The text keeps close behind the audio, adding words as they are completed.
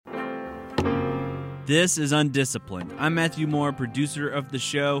This is Undisciplined. I'm Matthew Moore, producer of the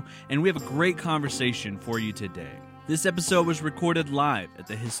show, and we have a great conversation for you today. This episode was recorded live at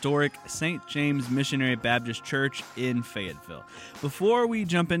the historic St. James Missionary Baptist Church in Fayetteville. Before we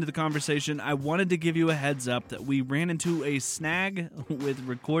jump into the conversation, I wanted to give you a heads up that we ran into a snag with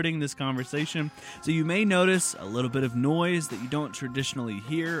recording this conversation, so you may notice a little bit of noise that you don't traditionally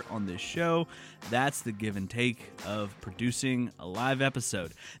hear on this show. That's the give and take of producing a live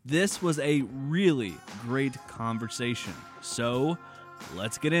episode. This was a really great conversation, so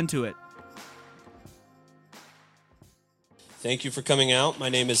let's get into it. Thank you for coming out.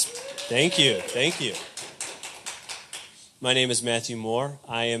 Thank you. My name is Matthew Moore.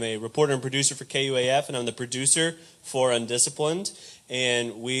 I am a reporter and producer for KUAF, and I'm the producer for Undisciplined.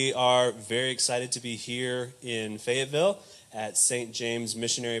 And we are very excited to be here in Fayetteville at St. James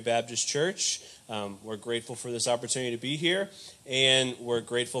Missionary Baptist Church. We're grateful for this opportunity to be here, and we're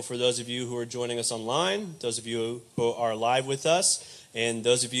grateful for those of you who are joining us online, those of you who are live with us, and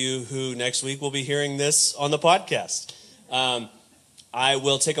those of you who next week will be hearing this on the podcast. I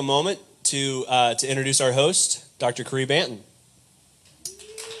will take a moment to introduce our host, Dr. Carrie Banton.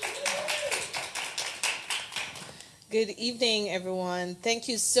 Good evening, everyone. Thank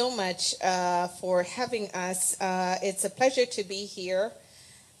you so much for having us. It's a pleasure to be here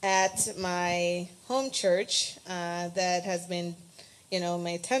at my home church that has been,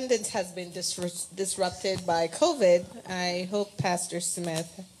 my attendance has been disrupted by COVID. I hope Pastor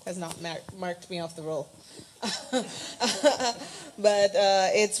Smith has not marked me off the roll. But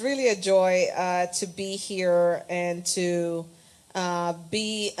it's really a joy to be here and to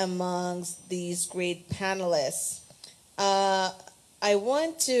be amongst these great panelists. I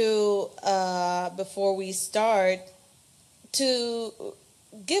want to, before we start, to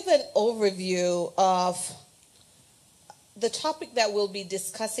give an overview of the topic that we'll be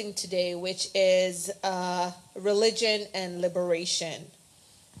discussing today, which is religion and liberation.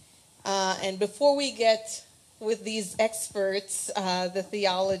 And before we get with these experts, the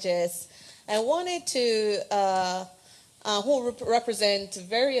theologists, I wanted to, who represent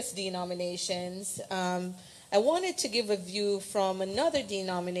various denominations, I wanted to give a view from another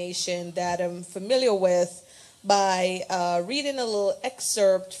denomination that I'm familiar with by reading a little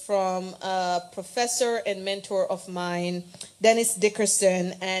excerpt from a professor and mentor of mine, Dennis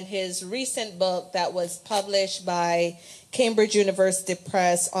Dickerson, and his recent book that was published by Cambridge University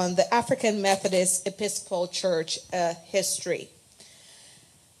Press on the African Methodist Episcopal Church history.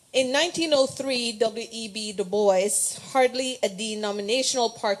 In 1903, W.E.B. Du Bois, hardly a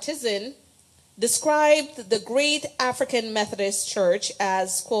denominational partisan, described the great African Methodist Church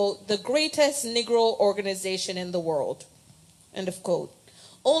as, quote, the greatest Negro organization in the world, end of quote.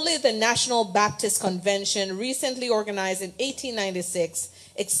 Only the National Baptist Convention, recently organized in 1896,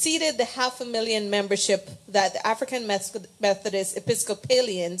 exceeded the 500,000 membership that the African Methodist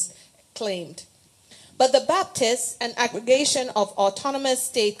Episcopalians claimed. But the Baptists, an aggregation of autonomous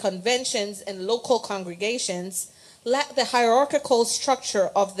state conventions and local congregations, lacked the hierarchical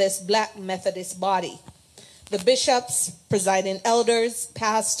structure of this Black Methodist body. The bishops, presiding elders,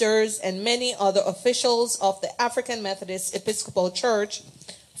 pastors, and many other officials of the African Methodist Episcopal Church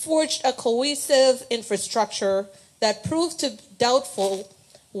forged a cohesive infrastructure that proved to doubtful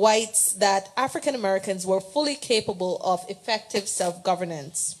whites that African Americans were fully capable of effective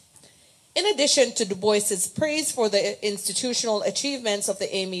self-governance. In addition to Du Bois's praise for the institutional achievements of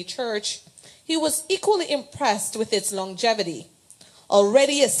the AME Church, he was equally impressed with its longevity.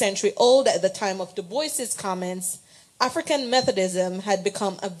 Already a century old at the time of Du Bois's comments, African Methodism had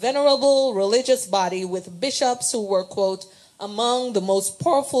become a venerable religious body with bishops who were, quote, among the most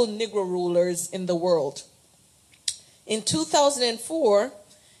powerful Negro rulers in the world. In 2004,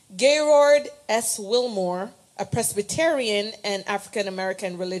 Gaylord S. Wilmore, a Presbyterian and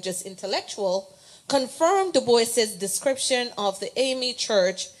African-American religious intellectual, confirmed Du Bois's description of the AME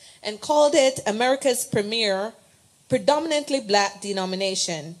Church and called it America's premier, predominantly Black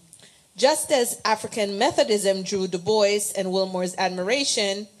denomination. Just as African Methodism drew Du Bois and Wilmore's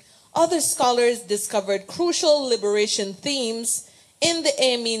admiration, other scholars discovered crucial liberation themes in the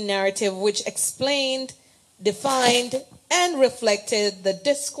AME narrative which explained, defined, and reflected the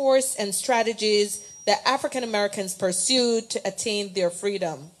discourse and strategies that African Americans pursued to attain their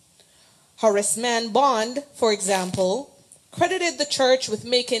freedom. Horace Mann Bond, for example, credited the church with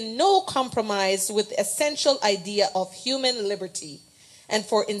making no compromise with the essential idea of human liberty and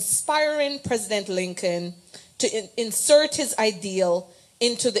for inspiring President Lincoln to insert his ideal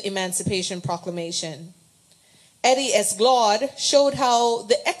into the Emancipation Proclamation. Eddie S. Glaude showed how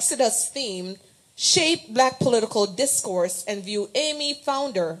the Exodus theme shaped black political discourse and view AME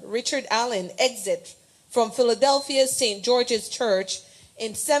founder Richard Allen's exit from Philadelphia's St. George's Church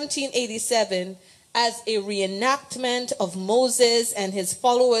in 1787 as a reenactment of Moses and his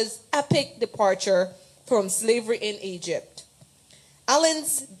followers' epic departure from slavery in Egypt.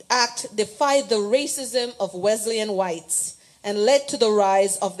 Allen's act defied the racism of Wesleyan whites and led to the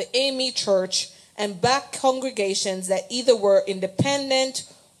rise of the AME Church and black congregations that either were independent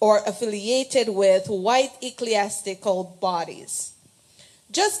or affiliated with white ecclesiastical bodies.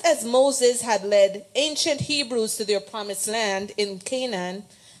 Just as Moses had led ancient Hebrews to their promised land in Canaan,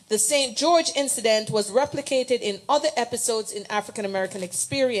 the St. George incident was replicated in other episodes in African American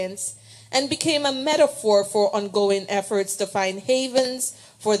experience and became a metaphor for ongoing efforts to find havens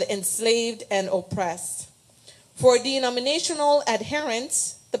for the enslaved and oppressed. For denominational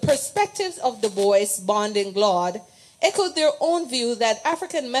adherents, the perspectives of Du Bois, Bond, and Glaude echoed their own view that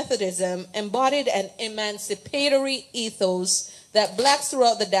African Methodism embodied an emancipatory ethos that blacks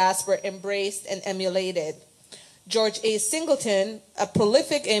throughout the diaspora embraced and emulated. George A. Singleton, a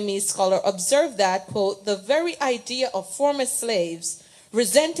prolific AME scholar, observed that, quote, the very idea of former slaves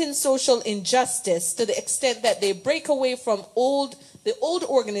resenting social injustice to the extent that they break away from the old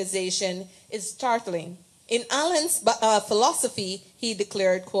organization is startling. In Allen's philosophy, he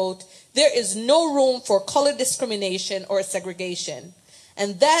declared, quote, there is no room for color discrimination or segregation,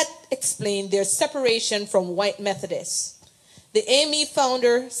 and that explained their separation from white Methodists. The AME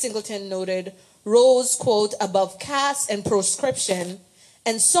founder, Singleton noted, rose, quote, above caste and proscription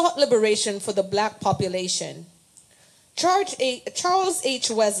and sought liberation for the black population. Charles H.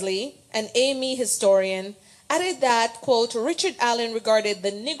 Wesley, an AME historian, added that, quote, Richard Allen regarded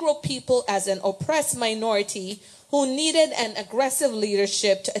the Negro people as an oppressed minority who needed an aggressive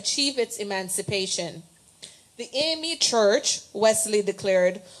leadership to achieve its emancipation. The AME Church, Wesley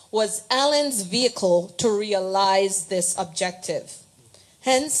declared, was Allen's vehicle to realize this objective.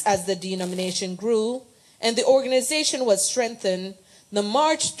 Hence, as the denomination grew and the organization was strengthened, the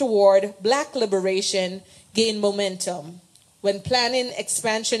march toward black liberation gained momentum. When planning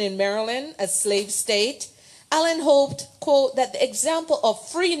expansion in Maryland, a slave state, Allen hoped, quote, that the example of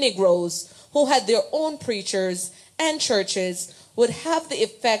free Negroes who had their own preachers and churches would have the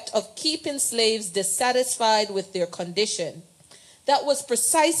effect of keeping slaves dissatisfied with their condition. That was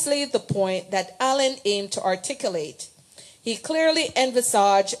precisely the point that Allen aimed to articulate. He clearly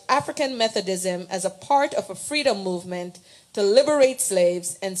envisaged African Methodism as a part of a freedom movement to liberate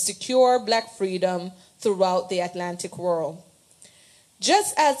slaves and secure black freedom throughout the Atlantic world.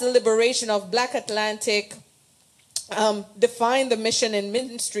 Just as the liberation of black Atlantic defined the mission and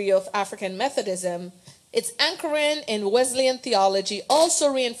ministry of African Methodism, its anchoring in Wesleyan theology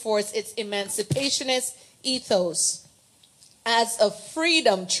also reinforced its emancipationist ethos. As a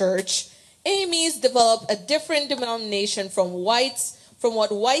freedom church, AMEs developed a different denomination from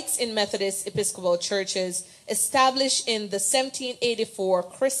what whites in Methodist Episcopal churches established in the 1784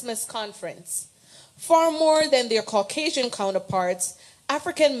 Christmas Conference. Far more than their Caucasian counterparts,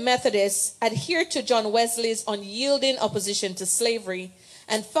 African Methodists adhered to John Wesley's unyielding opposition to slavery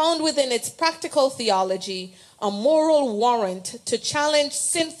and found within its practical theology a moral warrant to challenge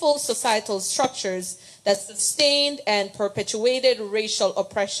sinful societal structures that sustained and perpetuated racial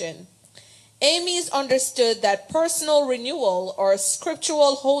oppression. AMEs understood that personal renewal or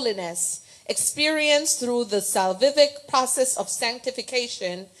scriptural holiness experienced through the salvific process of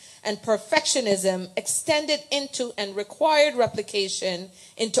sanctification and perfectionism extended into and required replication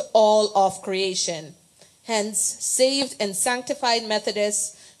into all of creation. Hence, saved and sanctified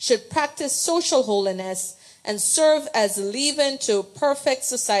Methodists should practice social holiness and serve as leaven to perfect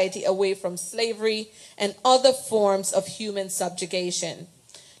society away from slavery and other forms of human subjugation.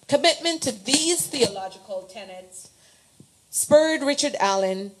 Commitment to these theological tenets spurred Richard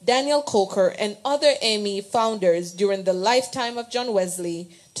Allen, Daniel Coker, and other AME founders during the lifetime of John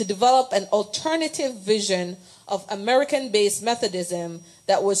Wesley to develop an alternative vision of American-based Methodism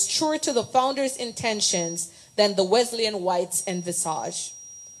that was truer to the founders' intentions than the Wesleyan whites envisaged.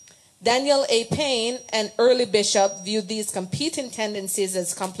 Daniel A. Payne, an early bishop, viewed these competing tendencies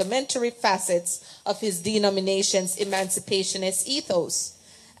as complementary facets of his denomination's emancipationist ethos.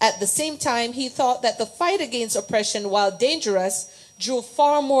 At the same time, he thought that the fight against oppression, while dangerous, drew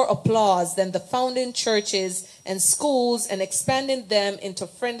far more applause than the founding churches and schools and expanding them into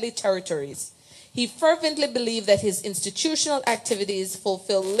friendly territories. He fervently believed that his institutional activities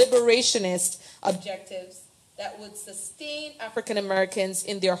fulfill liberationist objectives that would sustain African Americans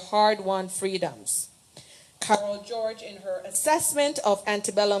in their hard-won freedoms. Carol George, in her assessment of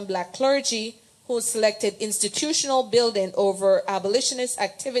antebellum black clergy, who selected institutional building over abolitionist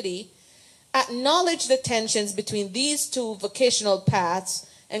activity, acknowledged the tensions between these two vocational paths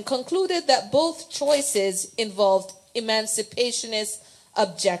and concluded that both choices involved emancipationist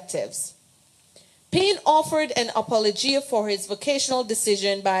objectives. Paine offered an apologia for his vocational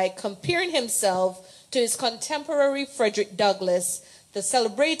decision by comparing himself to his contemporary Frederick Douglass, the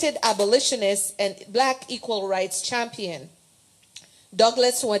celebrated abolitionist and black equal rights champion.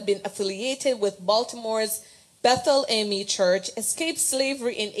 Douglass, who had been affiliated with Baltimore's Bethel AME Church, escaped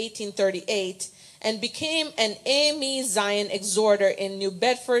slavery in 1838 and became an AME Zion exhorter in New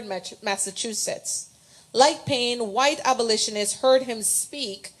Bedford, Massachusetts. Like Paine, white abolitionists heard him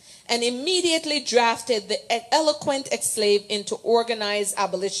speak and immediately drafted the eloquent ex-slave into organized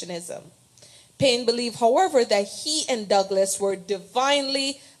abolitionism. Paine believed, however, that he and Douglass were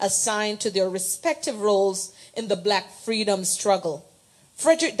divinely assigned to their respective roles in the black freedom struggle.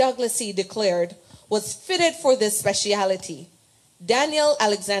 Frederick Douglass, he declared, was fitted for this speciality. Daniel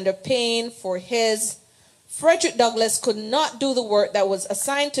Alexander Paine for his. Frederick Douglass could not do the work that was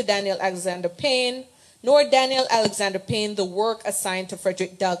assigned to Daniel Alexander Paine, nor Daniel Alexander Paine the work assigned to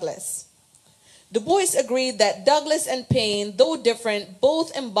Frederick Douglass. Du Bois agreed that Douglass and Paine, though different,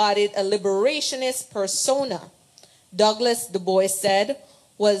 both embodied a liberationist persona. Douglass, Du Bois said,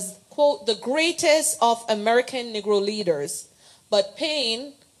 was, quote, the greatest of American Negro leaders, but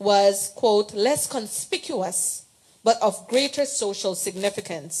Paine was, quote, less conspicuous, but of greater social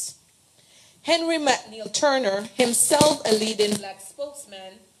significance. Henry McNeil Turner, himself a leading black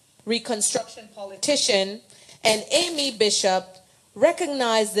spokesman, Reconstruction politician, and AME bishop,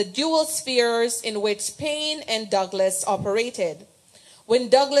 recognized the dual spheres in which Paine and Douglass operated. When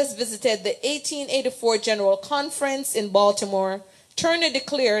Douglass visited the 1884 General Conference in Baltimore, Turner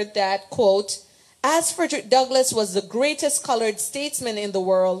declared that, quote, as Frederick Douglass was the greatest colored statesman in the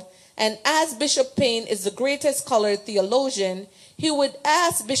world, and as Bishop Paine is the greatest colored theologian, he would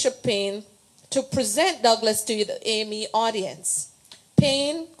ask Bishop Paine to present Douglass to the AME audience.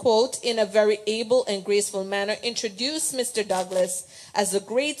 Paine, quote, in a very able and graceful manner, introduced Mr. Douglass as a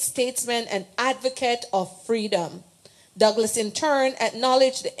great statesman and advocate of freedom. Douglass, in turn,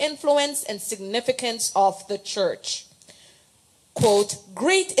 acknowledged the influence and significance of the church. Quote,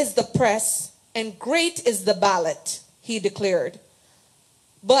 great is the press and great is the ballot, he declared,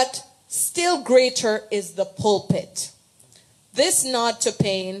 but still greater is the pulpit. This nod to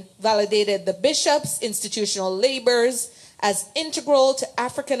Paine validated the bishop's institutional labors as integral to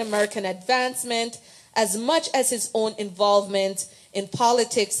African American advancement as much as his own involvement in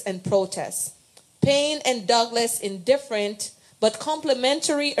politics and protests. Paine and Douglass, in different but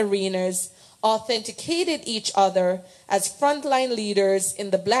complementary arenas, authenticated each other as frontline leaders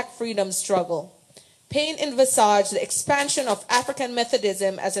in the black freedom struggle. Paine envisaged the expansion of African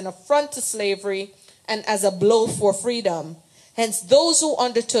Methodism as an affront to slavery and as a blow for freedom. Hence, those who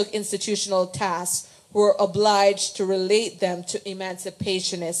undertook institutional tasks were obliged to relate them to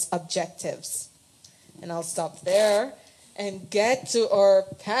emancipationist objectives. And I'll stop there and get to our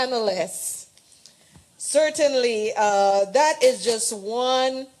panelists. Certainly, that is just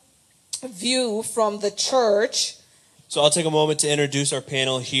one view from the church. So I'll take a moment to introduce our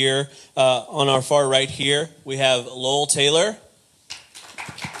panel here. On our far right here, we have Lowell Taylor.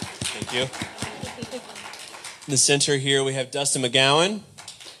 Thank you. In the center here, we have Dustin McGowan.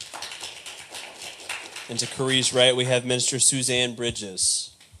 And to Carrie's right, we have Minister Suzanne Bridges.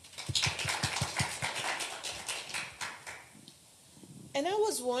 And I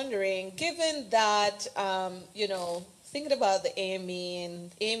was wondering, given that, thinking about the AME,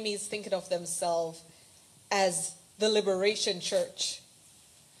 and AME is thinking of themselves as the Liberation Church,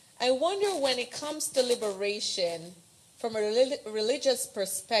 I wonder when it comes to liberation, from a religious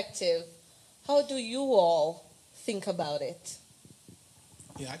perspective, how do you all think about it?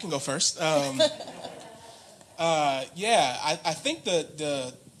 Yeah, I can go first. I think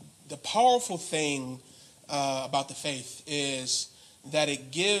the powerful thing about the faith is that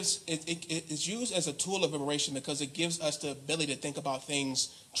it's used as a tool of liberation because it gives us the ability to think about things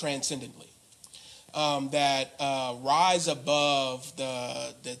transcendently, that rise above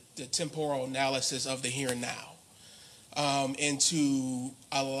the temporal analysis of the here and now, and to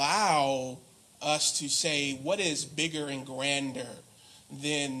allow us to say what is bigger and grander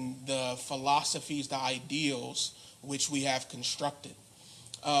than the philosophies, the ideals which we have constructed,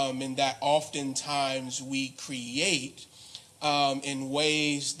 and that oftentimes we create in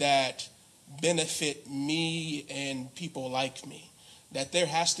ways that benefit me and people like me. That there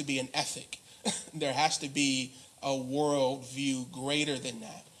has to be an ethic, there has to be a worldview greater than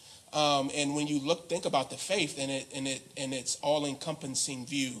that. And when you think about the faith and its all-encompassing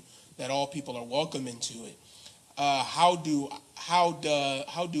view that all people are welcome into it, how do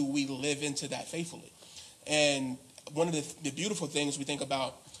we live into that faithfully? And one of the beautiful things we think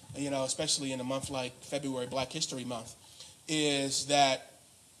about, especially in a month like February, Black History Month, is that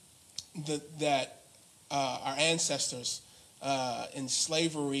our ancestors in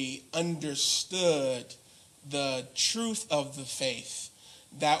slavery understood the truth of the faith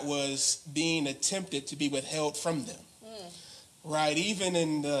that was being attempted to be withheld from them. Right, even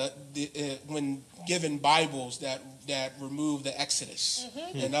in when given Bibles that remove the Exodus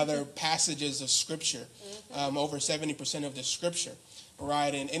and other passages of Scripture, over 70% of the Scripture,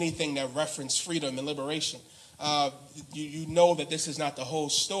 right, and anything that reference freedom and liberation, you know that this is not the whole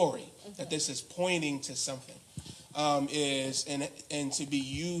story, that this is pointing to something, and to be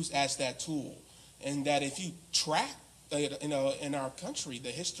used as that tool, and that if you track, in our country,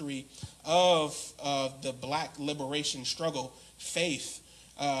 the history of the Black liberation struggle, faith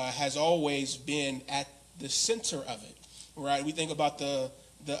has always been at the center of it, right? We think about the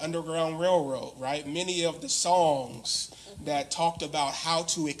Underground Railroad, right? Many of the songs that talked about how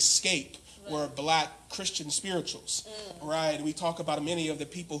to escape were Black Christian spirituals, right? We talk about many of the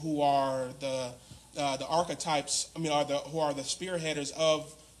people who are the archetypes, who are the spearheaders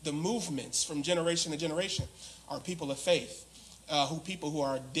of the movements from generation to generation, are people of faith, people who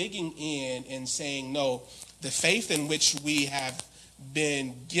are digging in and saying, no, the faith in which we have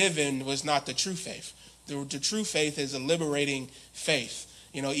been given was not the true faith. The true faith is a liberating faith.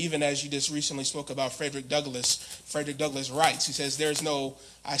 Even as you just recently spoke about Frederick Douglass writes, he says,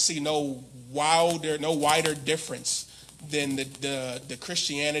 I see no wider difference than the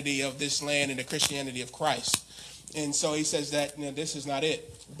Christianity of this land and the Christianity of Christ. And so he says that this is not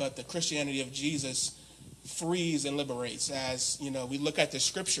it, but the Christianity of Jesus frees and liberates. As we look at the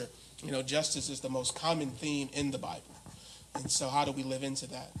Scripture, justice is the most common theme in the Bible. And so how do we live into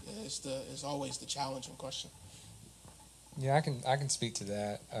that is always the challenging question. Yeah, I can speak to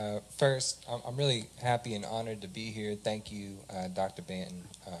that. First, I'm really happy and honored to be here. Thank you, Dr. Banton,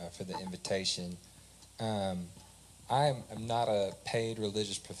 for the invitation. I'm not a paid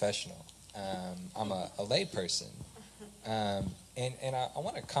religious professional. I'm a lay person. And I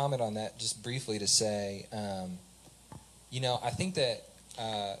want to comment on that just briefly to say, I think that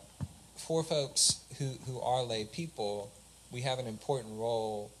for folks who are lay people, we have an important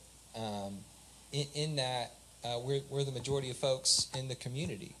role in that we're the majority of folks in the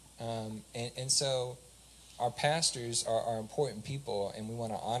community. And so our pastors are important people, and we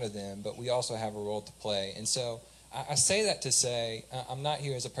want to honor them, but we also have a role to play. And so I say that to say I'm not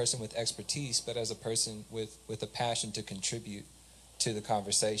here as a person with expertise, but as a person with a passion to contribute to the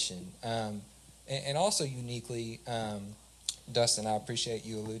conversation. And also uniquely, Dustin, I appreciate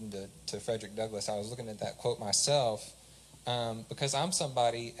you alluding to Frederick Douglass. I was looking at that quote myself because I'm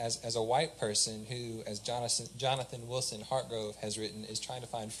somebody, as a white person who, as Jonathan Wilson Hartgrove has written, is trying to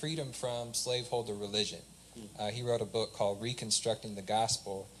find freedom from slaveholder religion. He wrote a book called Reconstructing the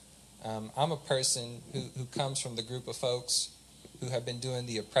Gospel. I'm a person who comes from the group of folks who have been doing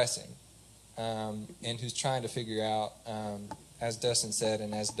the oppressing and who's trying to figure out, as Dustin said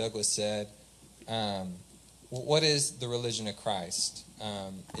and as Douglas said, what is the religion of Christ,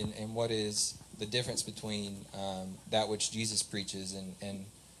 and what is the difference between that which Jesus preaches and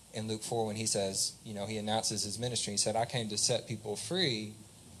in Luke 4 when he says, he announces his ministry, he said, I came to set people free.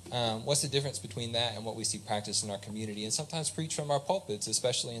 What's the difference between that and what we see practiced in our community and sometimes preached from our pulpits,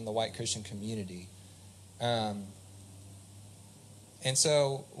 especially in the white Christian community? And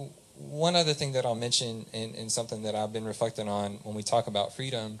so one other thing that I'll mention and something that I've been reflecting on when we talk about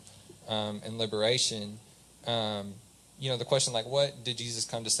freedom and liberation, the question like, what did Jesus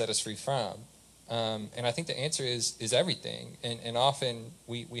come to set us free from? And I think the answer is everything. And often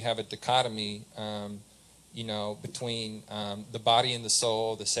we have a dichotomy between the body and the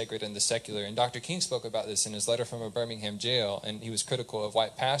soul, the sacred and the secular. And Dr. King spoke about this in his letter from a Birmingham jail, and he was critical of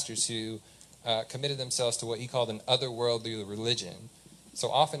white pastors who committed themselves to what he called an otherworldly religion. So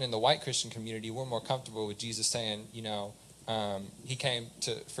often in the white Christian community, we're more comfortable with Jesus saying, he came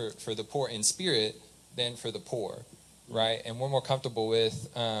for the poor in spirit than for the poor, right? And we're more comfortable with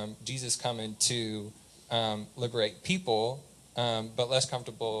Jesus coming to liberate people, but less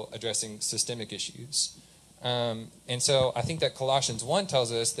comfortable addressing systemic issues. And so I think that Colossians 1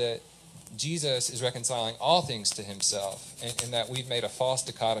 tells us that Jesus is reconciling all things to himself, and that we've made a false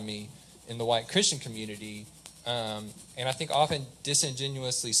dichotomy in the white Christian community, and I think often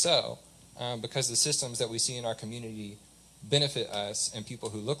disingenuously so, because the systems that we see in our community benefit us and people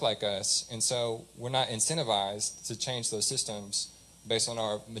who look like us, and so we're not incentivized to change those systems based on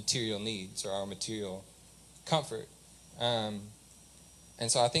our material needs or our material comfort. And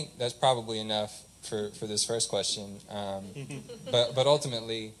so I think that's probably enough for this first question. But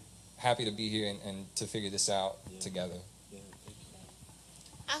ultimately, happy to be here and to figure this out together.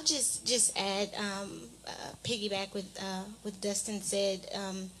 I'll just add, piggyback with Dustin said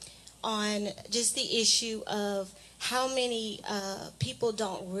on just the issue of how many people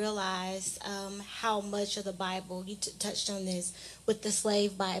don't realize how much of the Bible, you touched on this, with the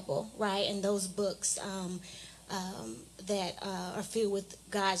slave Bible, right, and those books that are filled with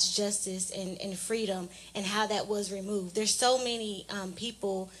God's justice and freedom, and how that was removed. There's so many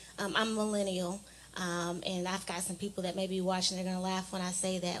people, I'm a millennial, and I've got some people that may be watching, they're going to laugh when I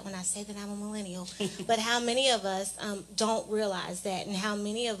say that I'm a millennial. But how many of us don't realize that, and how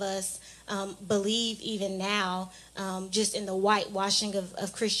many of us believe even now just in the whitewashing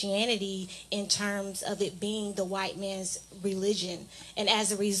of Christianity in terms of it being the white man's religion. And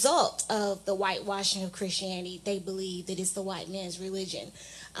as a result of the whitewashing of Christianity, they believe that it's the white man's religion.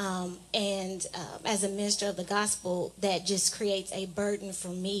 And as a minister of the gospel, that just creates a burden for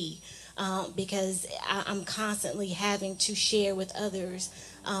me. Because I'm constantly having to share with others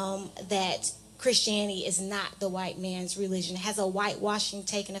that Christianity is not the white man's religion. Has a whitewashing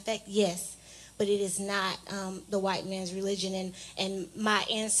taken effect? Yes, but it is not the white man's religion. And my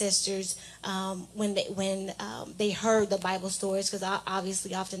ancestors, when they heard the Bible stories, because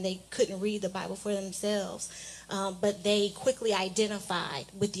obviously often they couldn't read the Bible for themselves, but they quickly identified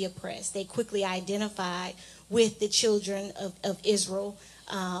with the oppressed. They quickly identified with the children of Israel.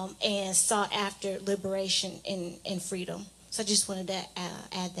 And sought after liberation and freedom. So I just wanted to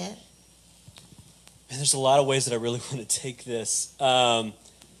add that. And there's a lot of ways that I really want to take this. There's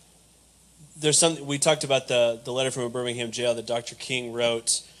something we talked about the letter from a Birmingham jail that Dr. King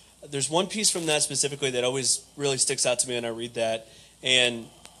wrote. There's one piece from that specifically that always really sticks out to me when I read that. And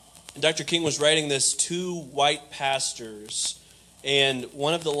Dr. King was writing this to white pastors. And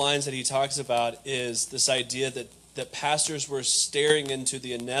one of the lines that he talks about is this idea that pastors were staring into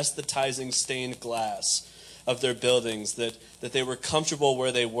the anesthetizing stained glass of their buildings, that they were comfortable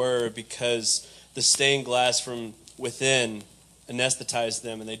where they were because the stained glass from within anesthetized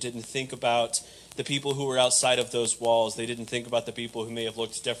them, and they didn't think about the people who were outside of those walls. They didn't think about the people who may have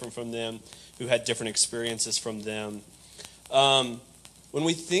looked different from them, who had different experiences from them. When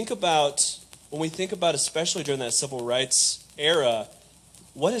we think about, especially during that civil rights era,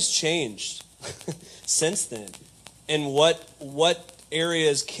 what has changed since then? And what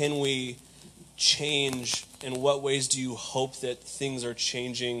areas can we change, and what ways do you hope that things are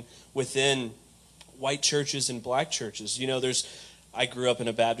changing within white churches and black churches? You know, I grew up in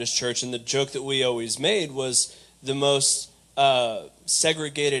a Baptist church, and the joke that we always made was the most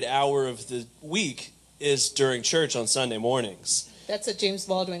segregated hour of the week is during church on Sunday mornings. That's a James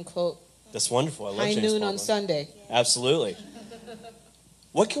Baldwin quote. That's wonderful. I love High James noon Baldwin. on Sunday. Absolutely.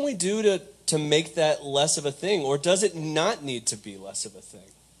 What can we do to make that less of a thing, or does it not need to be less of a thing?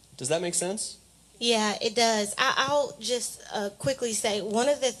 Does that make sense? Yeah, it does. I'll just quickly say one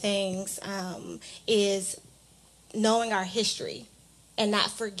of the things is knowing our history and not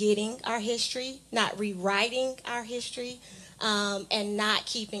forgetting our history, not rewriting our history, and not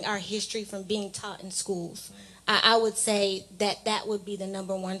keeping our history from being taught in schools. I would say that would be the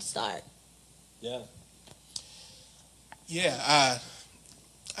number one start. Yeah. Yeah,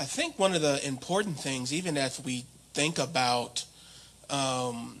 I think one of the important things, even as we think about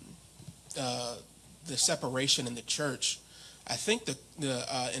the separation in the church, I think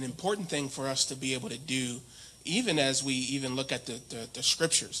an important thing for us to be able to do, even as we even look at the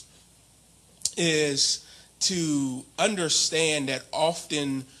scriptures, is to understand that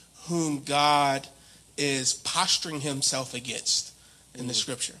often whom God is posturing himself against in the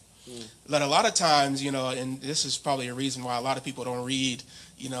scripture. But a lot of times, and this is probably a reason why a lot of people don't read,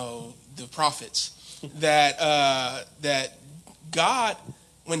 the prophets, that God,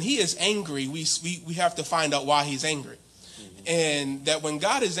 when he is angry, we have to find out why he's angry. Mm-hmm. And that when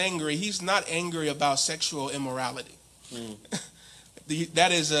God is angry, he's not angry about sexual immorality.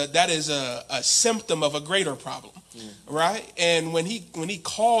 That is a symptom of a greater problem, right? And when he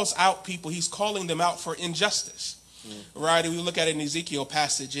calls out people, he's calling them out for injustice. Right, and we look at it in Ezekiel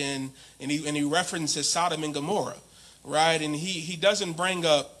passage, and he references Sodom and Gomorrah, right? And he doesn't bring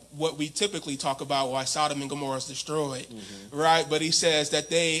up what we typically talk about, why Sodom and Gomorrah is destroyed, right? But he says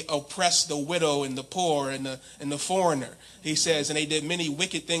that they oppressed the widow and the poor and the foreigner. He says, and they did many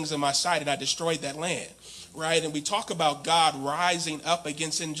wicked things in my sight, and I destroyed that land, right? And we talk about God rising up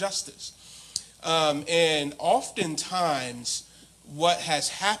against injustice, and oftentimes what has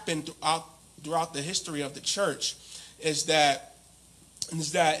happened throughout the history of the church is that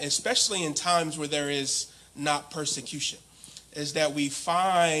especially in times where there is not persecution, is that we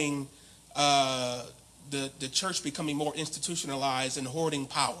find the church becoming more institutionalized and hoarding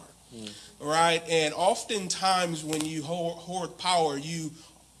power, right? And oftentimes when you hoard power, you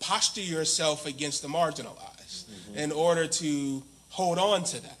posture yourself against the marginalized in order to hold on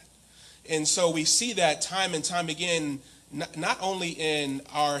to that. And so we see that time and time again, not only in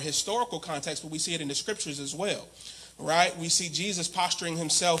our historical context, but we see it in the scriptures as well, right? We see Jesus posturing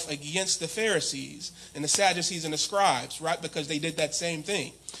himself against the Pharisees and the Sadducees and the scribes, right? Because they did that same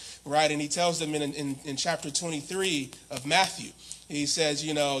thing, right? And he tells them in chapter 23 of Matthew, he says,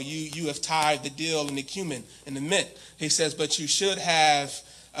 you know, you have tithed the dill and the cumin and the mint. He says, but you should have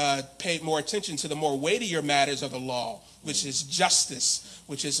paid more attention to the more weightier matters of the law, which is justice,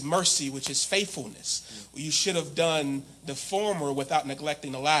 which is mercy, which is faithfulness. You should have done the former without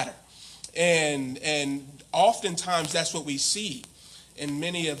neglecting the latter. And oftentimes that's what we see in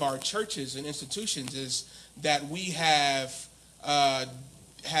many of our churches and institutions, is that we have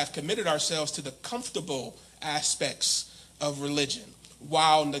committed ourselves to the comfortable aspects of religion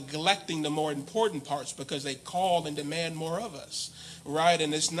while neglecting the more important parts because they call and demand more of us, right?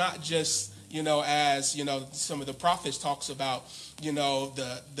 And it's not just, you know, as, you know, some of the prophets talks about, you know,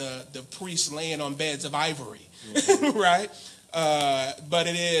 the priests laying on beds of ivory, right? But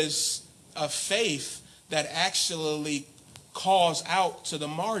it is a faith that actually calls out to the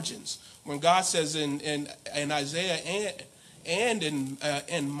margins. When God says in Isaiah and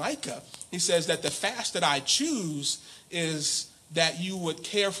in Micah, he says that the fast that I choose is that you would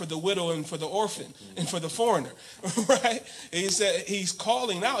care for the widow and for the orphan and for the foreigner, right? He said, he's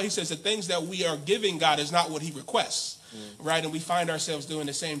calling out, he says the things that we are giving God is not what he requests, right? And we find ourselves doing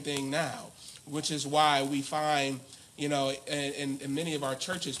the same thing now, which is why we find, you know, in many of our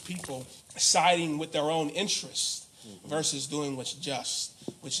churches, people siding with their own interests versus doing what's just,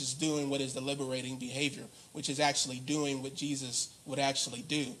 which is doing what is the liberating behavior, which is actually doing what Jesus would actually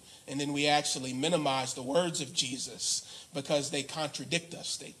do. And then we actually minimize the words of Jesus because they contradict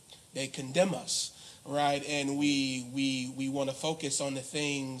us, they condemn us, right? And we want to focus on the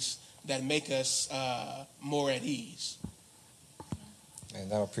things that make us more at ease. Man,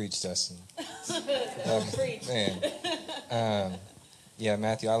 that'll preach, Dustin. Preach. Man. Yeah,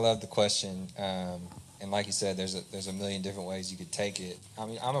 Matthew, I love the question. And like you said, there's a million different ways you could take it. I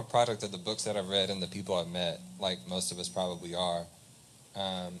mean, I'm a product of the books that I've read and the people I've met, like most of us probably are.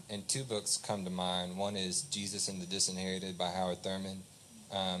 And two books come to mind. One is Jesus and the Disinherited by Howard Thurman,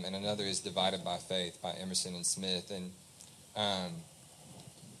 and another is Divided by Faith by Emerson and Smith. And,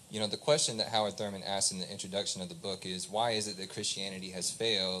 you know, the question that Howard Thurman asked in the introduction of the book is, why is it that Christianity has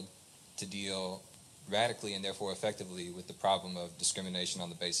failed to deal radically and therefore effectively with the problem of discrimination on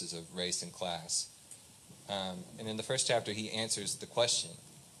the basis of race and class? And in the first chapter, he answers the question.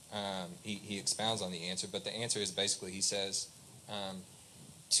 He expounds on the answer, but the answer is basically, he says,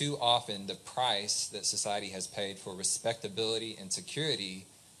 too often the price that society has paid for respectability and security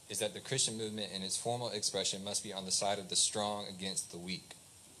is that the Christian movement in its formal expression must be on the side of the strong against the weak.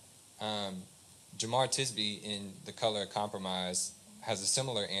 Jamar Tisby in The Color of Compromise has a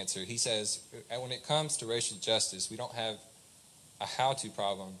similar answer. He says, when it comes to racial justice, we don't have a how-to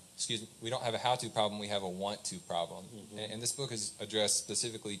problem. We don't have a how-to problem, we have a want-to problem. And this book is addressed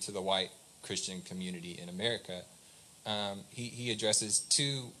specifically to the white Christian community in America. He addresses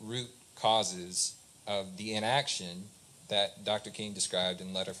two root causes of the inaction that Dr. King described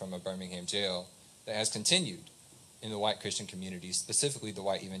in Letter from a Birmingham Jail that has continued in the white Christian community, specifically the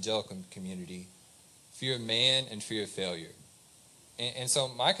white evangelical community: fear of man and fear of failure. And so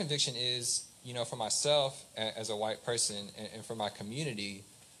my conviction is, you know, for myself as a white person and for my community,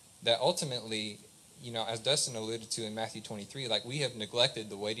 that ultimately, you know, as Dustin alluded to in Matthew 23, like, we have neglected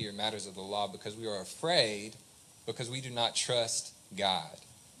the weightier matters of the law because we are afraid, because we do not trust God.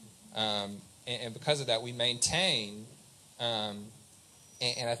 And because of that, we maintain, and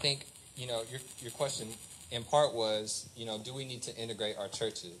I think, you know, your question in part was, you know, do we need to integrate our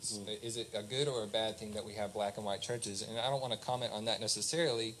churches? Is it a good or a bad thing that we have black and white churches? And I don't want to comment on that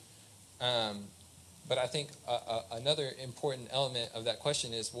necessarily, but I think another important element of that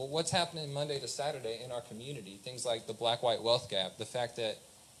question is, well, what's happening Monday to Saturday in our community? Things like the black-white wealth gap, the fact that,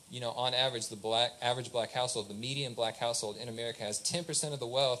 you know, on average, the average black household, the median black household in America has 10% of the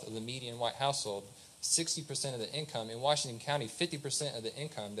wealth of the median white household, 60% of the income. In Washington County, 50% of the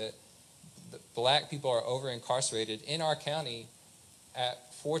income. That the black people are over-incarcerated in our county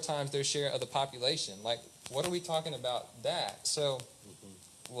at 4 times their share of the population. Like, what are we talking about that? So,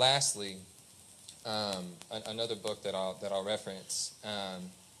 lastly, another book that I'll reference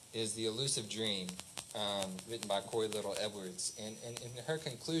is The Elusive Dream, written by Corey Little Edwards. And in her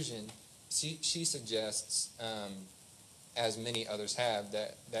conclusion, she suggests as many others have,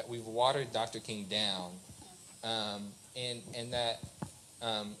 that we've watered Dr. King down, and that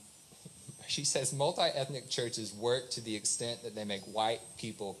she says multi-ethnic churches work to the extent that they make white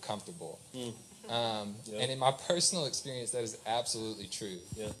people comfortable. And in my personal experience, that is absolutely true,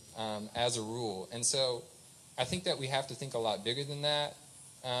 as a rule. And so I think that we have to think a lot bigger than that.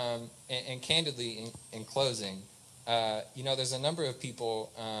 And candidly, in closing, there's a number of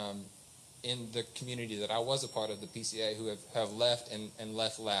people in the community that I was a part of, the PCA, who have left and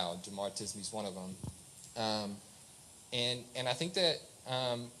left loud. Jamar Tisby's one of them. And I think that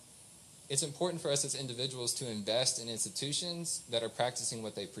it's important for us as individuals to invest in institutions that are practicing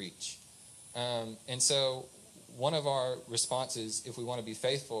what they preach. And so one of our responses, if we want to be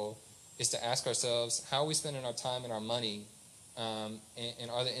faithful, is to ask ourselves, how are we spending our time and our money,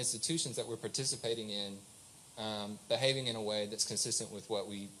 and are the institutions that we're participating in behaving in a way that's consistent with what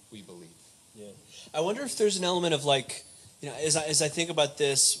we believe? Yeah, I wonder if there's an element of as I think about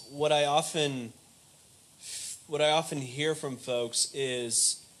this, what I often hear from folks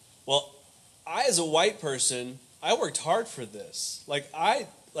is, well, I as a white person, I worked hard for this. I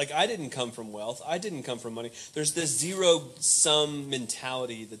didn't come from wealth. I didn't come from money. There's this zero-sum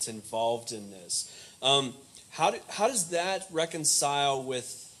mentality that's involved in this. How does that reconcile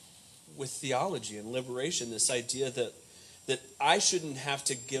with theology and liberation? This idea that I shouldn't have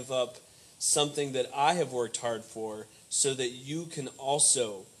to give up something that I have worked hard for, so that you can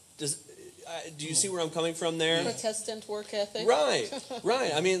also. Do you see where I'm coming from there? Protestant work ethic.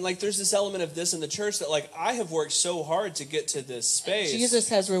 Right. I mean, there's this element of this in the church that, I have worked so hard to get to this space. Jesus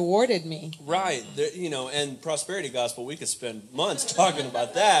has rewarded me. Right. And prosperity gospel, we could spend months talking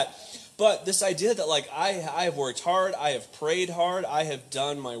about that. But this idea that, I have worked hard, I have prayed hard, I have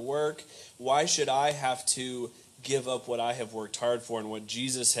done my work. Why should I have to give up what I have worked hard for and what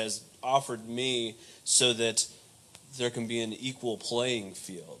Jesus has offered me, so that there can be an equal playing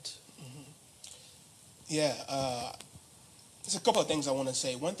field? Yeah, there's a couple of things I want to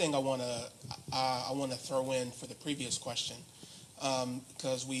say. One thing I want to throw in for the previous question,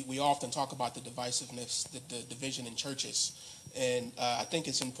 because we often talk about the divisiveness, the division in churches, and I think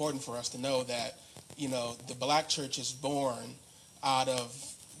it's important for us to know that the black church is born out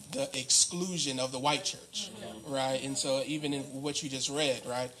of the exclusion of the white church, right? And so even in what you just read,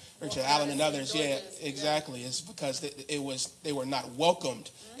 right, Richard Allen and others, yeah, exactly, is because they were not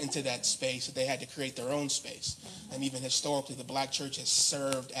welcomed into that space. They had to create their own space. And even historically, the black church has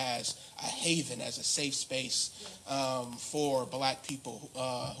served as a haven, as a safe space for black people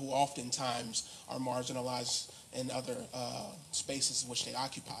who oftentimes are marginalized in other spaces in which they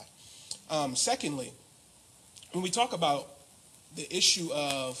occupy. Secondly, when we talk about the issue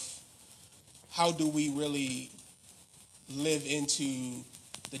of how do we really live into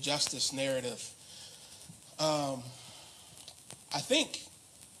the justice narrative, I think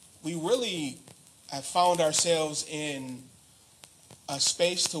we really have found ourselves in a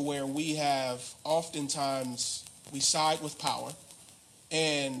space to where we have oftentimes, we side with power,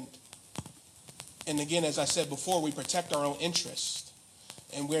 and again, as I said before, we protect our own interest,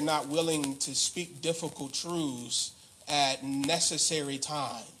 and we're not willing to speak difficult truths at necessary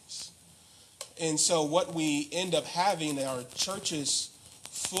times. And so what we end up having are churches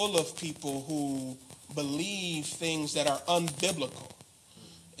full of people who believe things that are unbiblical.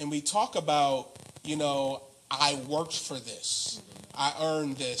 And we talk about, I worked for this. I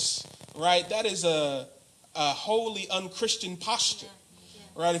earned this, right? That is a wholly unchristian posture,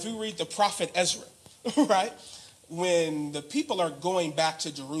 right? If you read the prophet Ezra, right? When the people are going back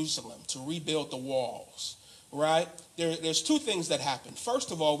to Jerusalem to rebuild the walls, right? There's two things that happen.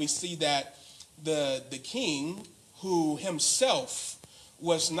 First of all, we see that the king, who himself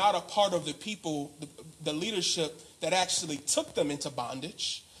was not a part of the people, the leadership that actually took them into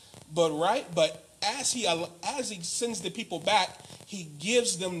bondage, but as he sends the people back, he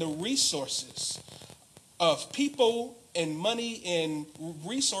gives them the resources of people and money and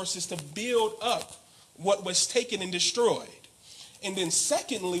resources to build up what was taken and destroyed. And then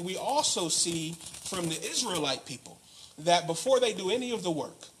secondly, we also see from the Israelite people that before they do any of the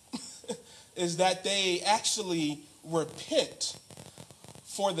work, is that they actually repent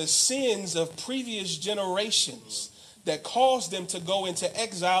for the sins of previous generations that caused them to go into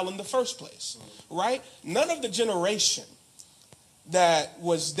exile in the first place, right? None of the generation that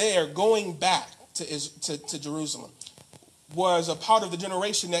was there going back to Jerusalem was a part of the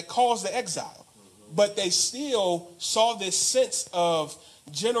generation that caused the exile. But they still saw this sense of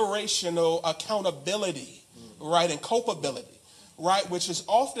generational accountability, right, and culpability, right, which is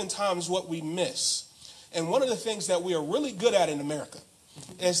oftentimes what we miss. And one of the things that we are really good at in America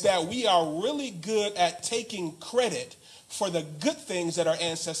is that we are really good at taking credit for the good things that our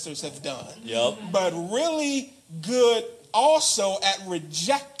ancestors have done, Yep. but really good also at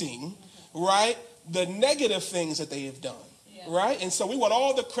rejecting, right, the negative things that they have done. Right? And so we want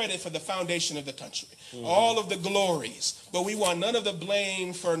all the credit for the foundation of the country, all of the glories, but we want none of the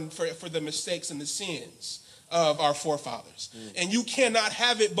blame for the mistakes and the sins of our forefathers. And you cannot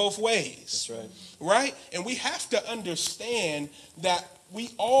have it both ways. That's right. Right? And we have to understand that we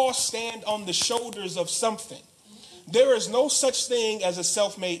all stand on the shoulders of something. There is no such thing as a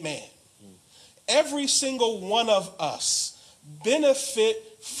self-made man. Every single one of us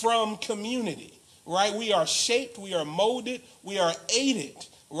benefit from community. Right? We are shaped, we are molded, we are aided,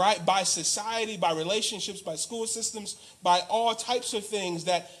 right, by society, by relationships, by school systems, by all types of things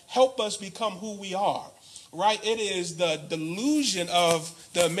that help us become who we are. Right? It is the delusion of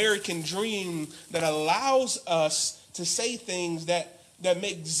the American dream that allows us to say things that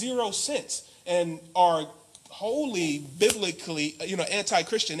make zero sense and are wholly biblically,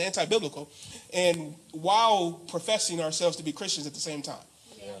 anti-Christian, anti-biblical, and while professing ourselves to be Christians at the same time.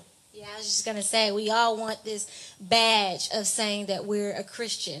 Yeah, I was just going to say, we all want this badge of saying that we're a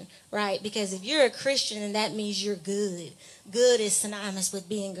Christian, right? Because if you're a Christian, then that means you're good. Good is synonymous with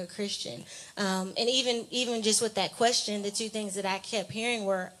being a Christian. And even just with that question, the two things that I kept hearing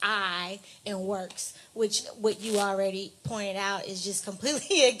were I and works, which what you already pointed out is just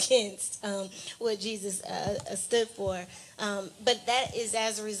completely against what Jesus stood for. But that is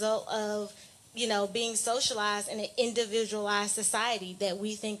as a result of being socialized in an individualized society that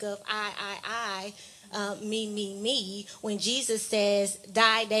we think of I, me, when Jesus says,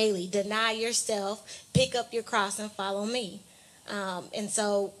 die daily, deny yourself, pick up your cross and follow me. And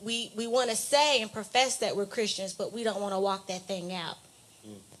so we want to say and profess that we're Christians, but we don't want to walk that thing out.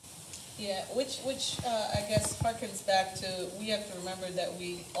 Yeah, which I guess harkens back to, we have to remember that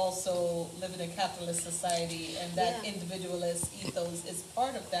we also live in a capitalist society, and that individualist ethos is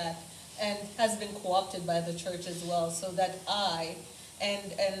part of that, and has been co-opted by the church as well. So that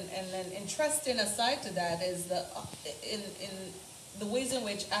and then interesting aside to that is in the ways in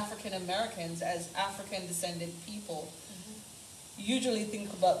which African Americans, as African descended people, usually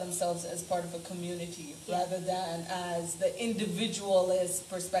think about themselves as part of a community rather than as the individualist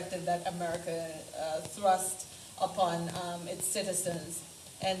perspective that America thrust upon its citizens.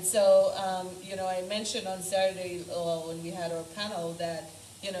 And so, I mentioned on Saturday when we had our panel that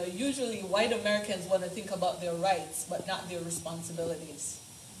usually white Americans want to think about their rights, but not their responsibilities,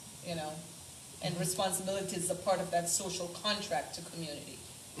 and responsibility is a part of that social contract to community.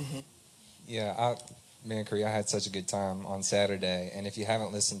 Mm-hmm. Yeah, man, Corey, I had such a good time on Saturday, and if you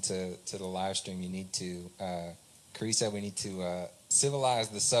haven't listened to the live stream, you need to. Corey said we need to civilize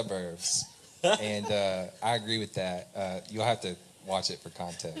the suburbs, and I agree with that. You'll have to watch it for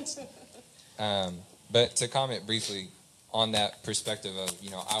context. But to comment briefly on that perspective of,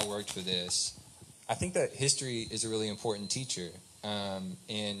 I worked for this, I think that history is a really important teacher. And,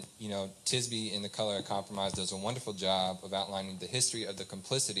 Tisby in The Color of Compromise does a wonderful job of outlining the history of the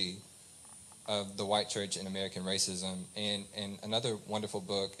complicity of the white church in American racism. And another wonderful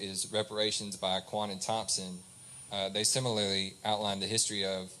book is Reparations by Quan and Thompson. They similarly outline the history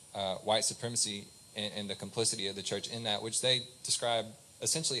of white supremacy and the complicity of the church in that, which they describe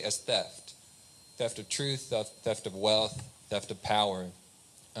essentially as theft. Theft of truth, theft of wealth, theft of power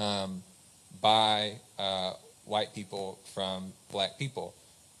by white people from black people.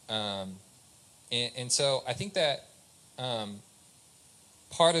 And so I think that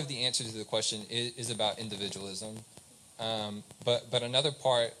part of the answer to the question is about individualism. But another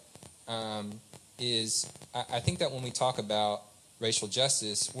part is I think that when we talk about racial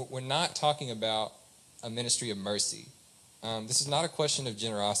justice, we're not talking about a ministry of mercy. This is not a question of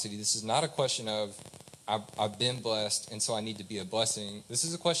generosity. This is not a question of I've been blessed and so I need to be a blessing. This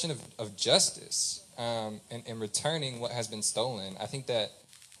is a question of justice and returning what has been stolen. I think that,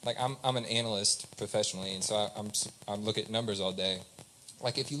 like, I'm an analyst professionally, and so I look at numbers all day.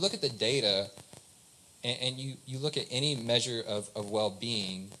 Like, if you look at the data and you look at any measure of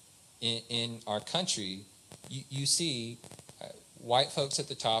well-being in our country, you see white folks at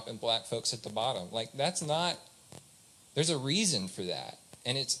the top and black folks at the bottom. Like, that's not... There's a reason for that,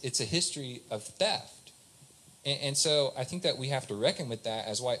 and it's a history of theft. And so I think that we have to reckon with that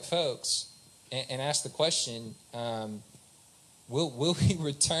as white folks and ask the question, will we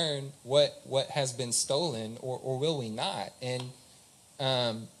return what has been stolen, or will we not? And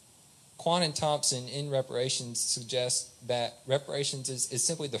Quan and Thompson in Reparations suggest that reparations is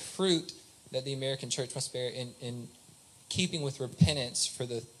simply the fruit that the American church must bear in keeping with repentance for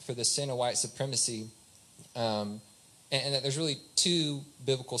the sin of white supremacy. And that there's really two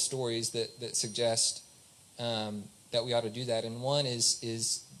biblical stories that suggest that we ought to do that. And one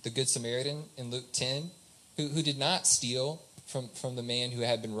is the Good Samaritan in Luke 10, who did not steal from the man who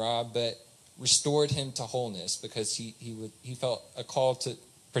had been robbed, but restored him to wholeness because he felt a call to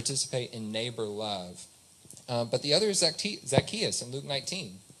participate in neighbor love. But the other is Zacchaeus in Luke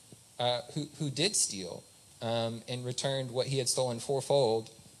 19, who did steal and returned what he had stolen fourfold.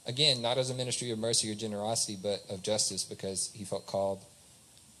 Again, not as a ministry of mercy or generosity, but of justice, because he felt called.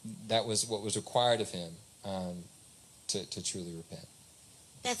 That was what was required of him to truly repent.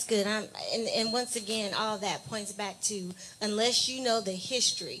 That's good. And once again, all that points back to, unless you know the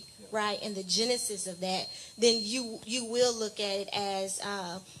history, right, and the genesis of that, then you will look at it as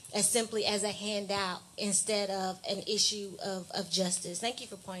simply as a handout instead of an issue of justice. Thank you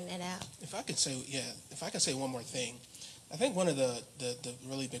for pointing that out. If I could say one more thing, I think one of the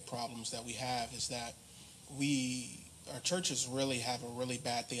really big problems that we have is that our churches really have a really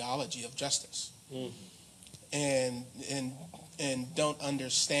bad theology of justice. Mm-hmm. And don't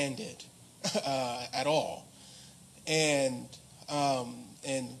understand it at all, and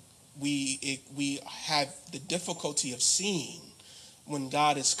we have the difficulty of seeing when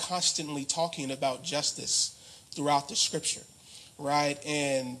God is constantly talking about justice throughout the Scripture, right?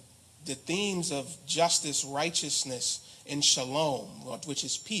 And the themes of justice, righteousness, and shalom, which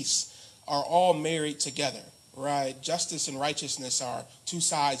is peace, are all married together, right? Justice and righteousness are two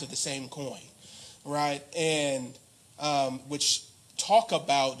sides of the same coin. Right, and which talk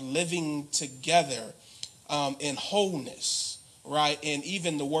about living together in wholeness, right? And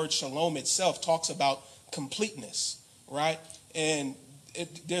even the word shalom itself talks about completeness, right? And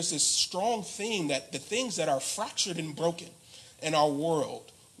there's this strong theme that the things that are fractured and broken in our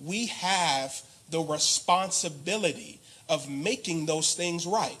world, we have the responsibility of making those things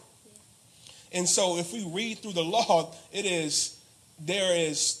right. And so if we read through the law, there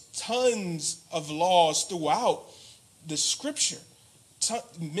is tons of laws throughout the Scripture,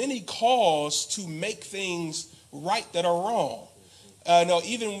 many calls to make things right that are wrong. No,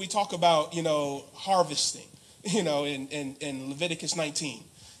 even when we talk about, harvesting, in Leviticus 19,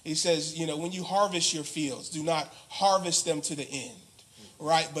 he says, when you harvest your fields, do not harvest them to the end,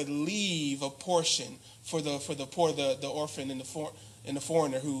 right? But leave a portion for the poor, the orphan, and the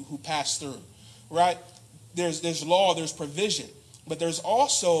foreigner who pass through, right? There's law, there's provision. But there's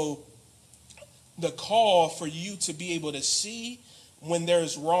also the call for you to be able to see when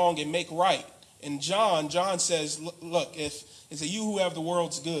there's wrong and make right. And John says, look, if it's you who have the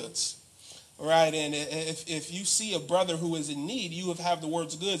world's goods, right? And if you see a brother who is in need, you have the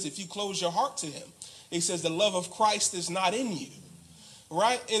world's goods. If you close your heart to him, he says the love of Christ is not in you,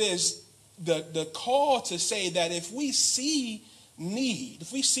 right? It is the call to say that if we see need,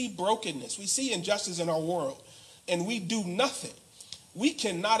 if we see brokenness, we see injustice in our world, and we do nothing, we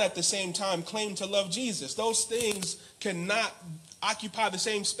cannot at the same time claim to love Jesus. Those things cannot occupy the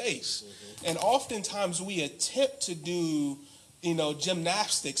same space. Mm-hmm. And oftentimes we attempt to do,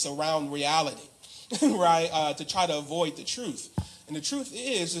 gymnastics around reality, right, to try to avoid the truth. And the truth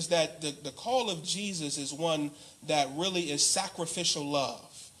is that the call of Jesus is one that really is sacrificial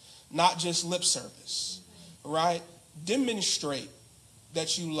love, not just lip service, right? Demonstrate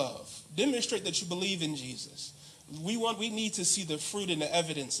that you love. Demonstrate that you believe in Jesus. We need to see the fruit and the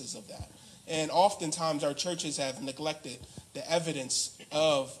evidences of that. And oftentimes our churches have neglected the evidence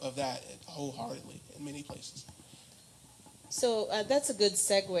of that wholeheartedly in many places. So that's a good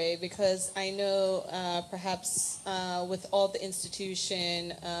segue, because I know perhaps with all the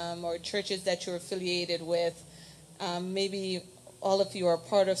institution or churches that you're affiliated with, maybe all of you are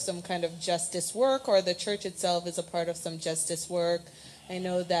part of some kind of justice work, or the church itself is a part of some justice work. I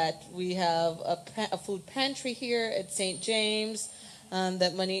know that we have a food pantry here at St. James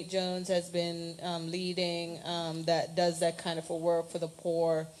that Monique Jones has been leading, that does that kind of a work for the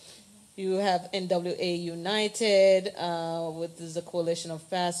poor. You have NWA United, which is a coalition of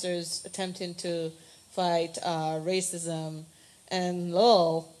pastors attempting to fight racism. And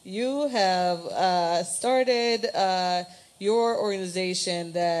Lowell, you have started your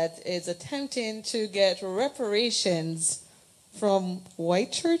organization that is attempting to get reparations from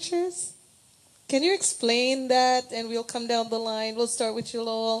white churches. Can you explain that? And we'll come down the line. We'll start with you,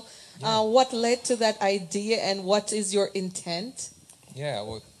 Lowell. Yeah. What led to that idea, and what is your intent? Yeah,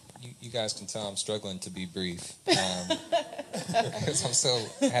 well, you guys can tell I'm struggling to be brief because I'm so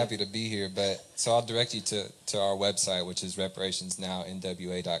happy to be here. But so I'll direct you to our website, which is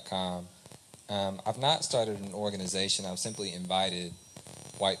reparationsnownwa.com. I've not started an organization. I've simply invited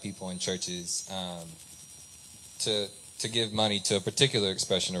white people in churches to give money to a particular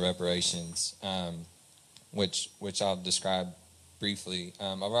expression of reparations, which I'll describe briefly.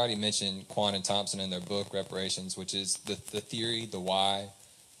 I've already mentioned Quan and Thompson in their book, Reparations, which is the theory, the why.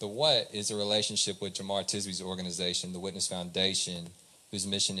 The what is a relationship with Jamar Tisby's organization, the Witness Foundation, whose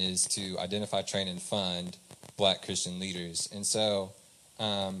mission is to identify, train, and fund Black Christian leaders. And so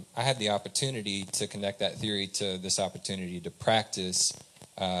I had the opportunity to connect that theory to this opportunity to practice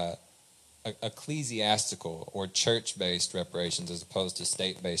ecclesiastical or church-based reparations as opposed to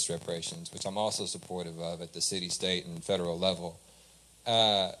state-based reparations, which I'm also supportive of at the city, state, and federal level.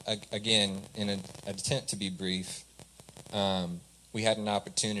 Again, in an attempt to be brief, we had an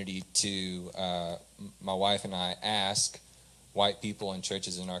opportunity to, my wife and I, ask white people and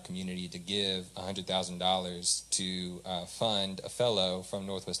churches in our community to give $100,000 to fund a fellow from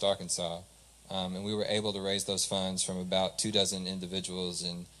Northwest Arkansas. And we were able to raise those funds from about 24 individuals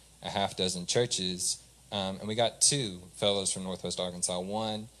and a half dozen churches. And we got 2 fellows from Northwest Arkansas.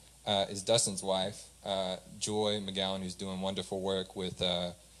 One is Dustin's wife, Joy McGowan, who's doing wonderful work with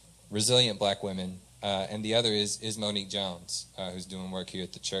resilient Black women. And the other is Monique Jones, who's doing work here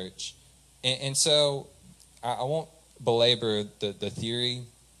at the church. And so I won't belabor the theory,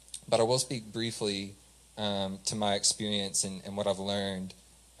 but I will speak briefly to my experience and what I've learned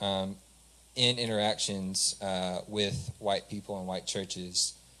in interactions with white people and white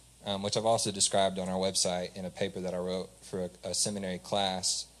churches, which I've also described on our website in a paper that I wrote for a seminary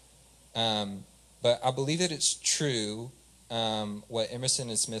class. But I believe that it's true what Emerson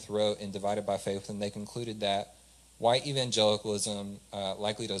and Smith wrote in Divided by Faith, and they concluded that white evangelicalism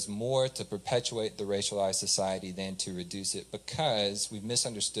likely does more to perpetuate the racialized society than to reduce it, because we've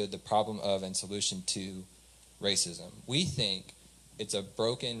misunderstood the problem of and solution to racism. We think it's a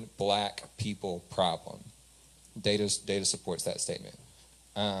broken Black people problem. Data supports that statement.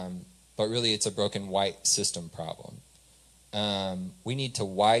 But really it's a broken white system problem. We need to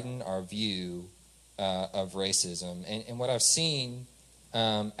widen our view of racism. And what I've seen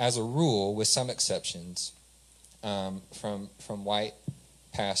as a rule, with some exceptions, from white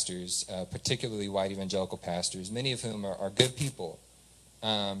pastors, particularly white evangelical pastors, many of whom are good people,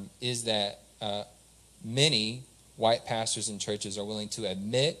 is that many white pastors and churches are willing to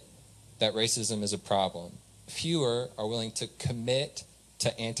admit that racism is a problem. Fewer are willing to commit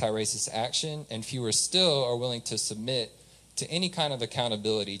to anti-racist action, and fewer still are willing to submit to any kind of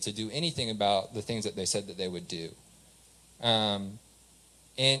accountability to do anything about the things that they said that they would do. And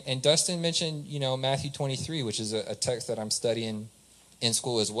Dustin mentioned, Matthew 23, which is a text that I'm studying in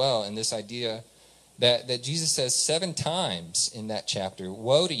school as well, and this idea that Jesus says 7 times in that chapter,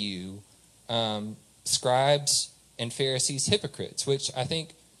 "Woe to you, scribes and Pharisees, hypocrites," which I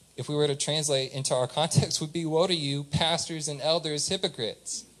think if we were to translate into our context would be, "Woe to you, pastors and elders,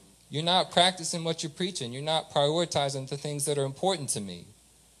 hypocrites. You're not practicing what you're preaching. You're not prioritizing the things that are important to me."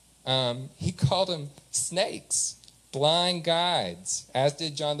 He called them snakes, blind guides, as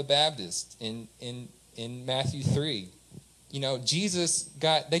did John the Baptist in Matthew 3.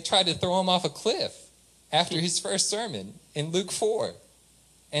 They tried to throw him off a cliff after his first sermon in Luke 4.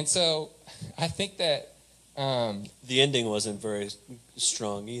 And so I think that the ending wasn't very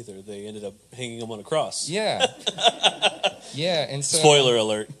strong either. They ended up hanging him on a cross. Yeah. Yeah, and so spoiler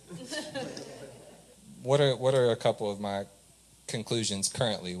alert. What are a couple of my conclusions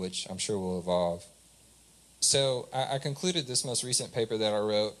currently, which I'm sure will evolve? So I concluded this most recent paper that I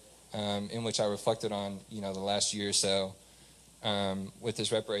wrote, in which I reflected on the last year or so with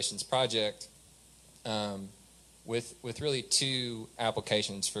this reparations project, with really 2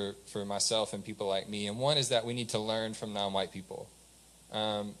 applications for myself and people like me. And one is that we need to learn from non-white people.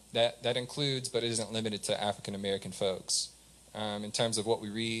 That includes, but it isn't limited to, African American folks, in terms of what we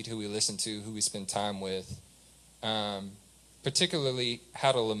read, who we listen to, who we spend time with, particularly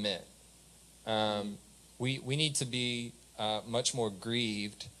how to lament. We need to be much more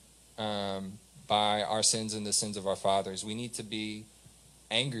grieved by our sins and the sins of our fathers. We need to be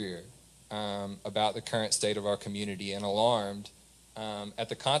angrier about the current state of our community and alarmed at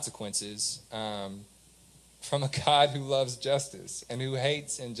the consequences from a God who loves justice and who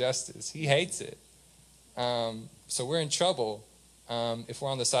hates injustice. He hates it. So we're in trouble if we're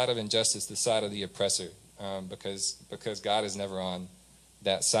on the side of injustice, the side of the oppressor, because God is never on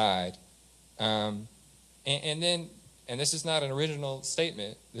that side. And this is not an original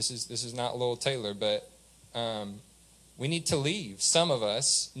statement. This is not Lowell Taylor, but we need to leave. Some of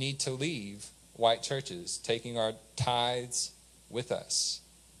us need to leave white churches, taking our tithes with us.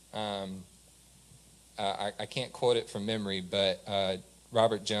 I can't quote it from memory, but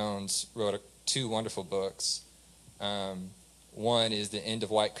Robert Jones wrote 2 wonderful books. One is The End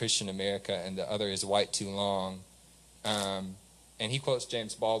of White Christian America, and the other is White Too Long. And he quotes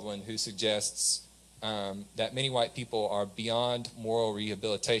James Baldwin, who suggests that many white people are beyond moral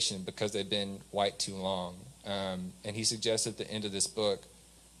rehabilitation because they've been white too long. And he suggests at the end of this book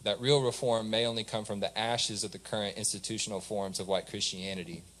that real reform may only come from the ashes of the current institutional forms of white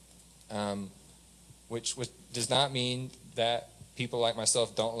Christianity, which does not mean that people like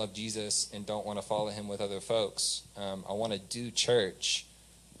myself don't love Jesus and don't want to follow him with other folks. I want to do church,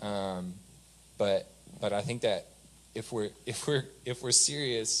 but I think that if we're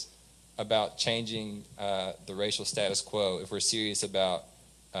serious about changing the racial status quo, if we're serious about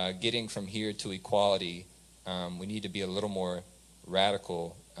getting from here to equality, we need to be a little more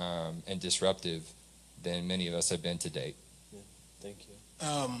radical and disruptive than many of us have been to date. Yeah, thank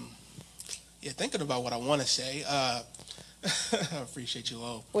you. Thinking about what I want to say. I appreciate you,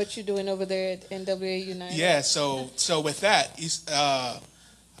 Lowell. What you doing over there at NWA United? Yeah, so with that,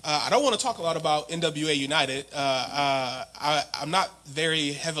 I don't want to talk a lot about NWA United. I'm not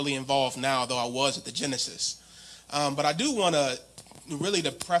very heavily involved now, though I was at the Genesis. But I do want to really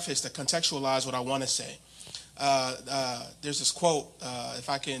to preface, to contextualize what I want to say. There's this quote, if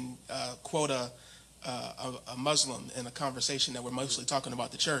I can quote a Muslim in a conversation that we're mostly talking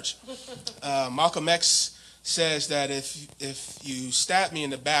about the church. Malcolm X says that if you stab me in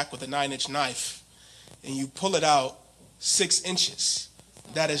the back with a 9-inch knife and you pull it out 6 inches,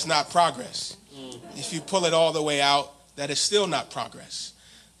 that is not progress. If you pull it all the way out, that is still not progress.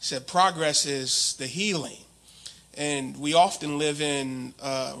 He said progress is the healing. And we often live in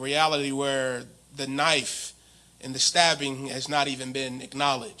a reality where the knife and the stabbing has not even been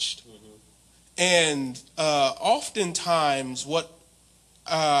acknowledged. And oftentimes what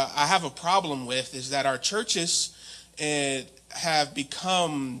I have a problem with is that our churches have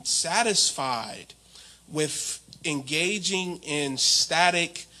become satisfied with engaging in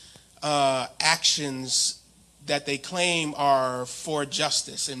static actions that they claim are for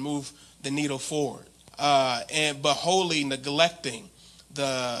justice and move the needle forward, but wholly neglecting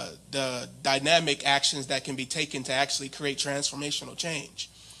the dynamic actions that can be taken to actually create transformational change.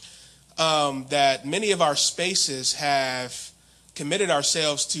 That many of our spaces have committed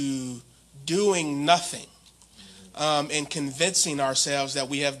ourselves to doing nothing and convincing ourselves that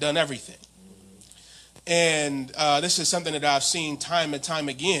we have done everything. And this is something that I've seen time and time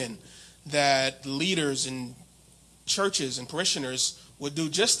again, that leaders and churches and parishioners would do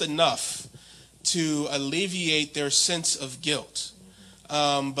just enough to alleviate their sense of guilt,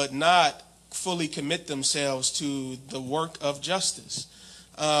 but not fully commit themselves to the work of justice,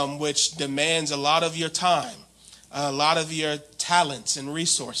 which demands a lot of your time, a lot of your talents and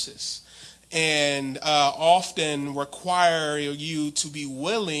resources, and often require you to be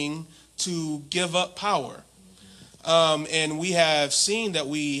willing to give up power. And we have seen that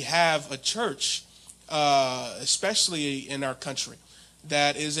we have a church, especially in our country,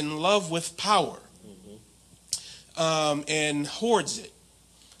 that is in love with power and hoards it,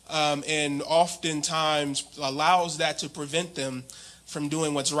 and oftentimes allows that to prevent them from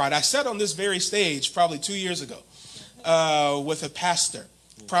doing what's right. I sat on this very stage probably 2 years ago with a pastor,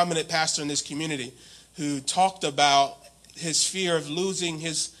 prominent pastor in this community, who talked about his fear of losing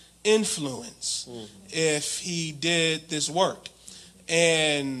his influence if he did this work.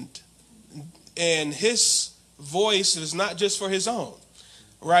 And his voice is not just for his own,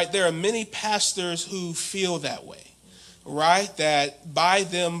 right? There are many pastors who feel that way, right? That by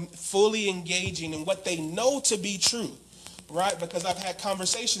them fully engaging in what they know to be true, right? Because I've had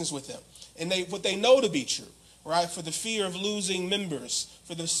conversations with them, and what they know to be true, right? For the fear of losing members,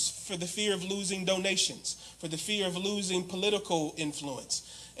 for the fear of losing donations, for the fear of losing political influence,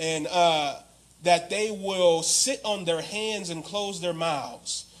 and that they will sit on their hands and close their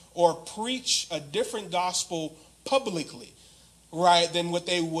mouths or preach a different gospel publicly, right, than what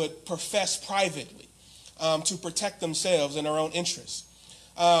they would profess privately, to protect themselves and their own interests.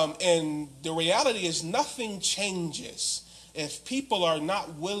 And the reality is nothing changes if people are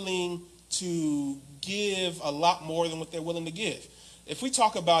not willing to give a lot more than what they're willing to give. If we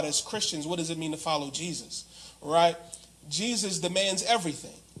talk about as Christians, what does it mean to follow Jesus, right? Jesus demands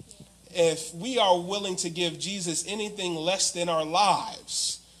everything. If we are willing to give Jesus anything less than our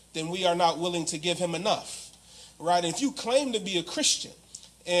lives, then we are not willing to give him enough, right? And if you claim to be a Christian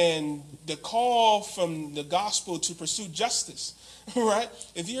and the call from the gospel to pursue justice, right?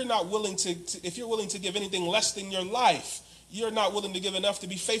 If you're not willing if you're willing to give anything less than your life, you're not willing to give enough to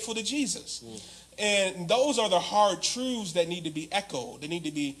be faithful to Jesus. And those are the hard truths that need to be echoed. They need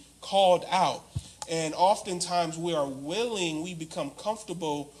to be called out. And oftentimes we become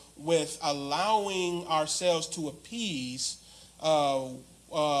comfortable with allowing ourselves to appease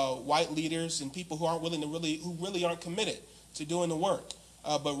white leaders and people who aren't willing to who really aren't committed to doing the work.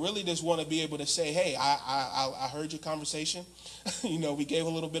 but really just want to be able to say, hey, I heard your conversation. We gave a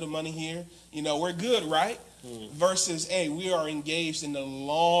little bit of money here. We're good, right? Versus, hey, we are engaged in the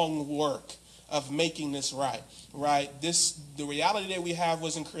long work of making this right? The reality that we have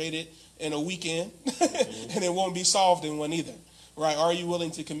wasn't created in a weekend, and it won't be solved in one either, right? Are you willing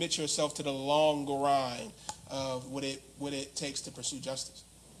to commit yourself to the long grind of what it takes to pursue justice?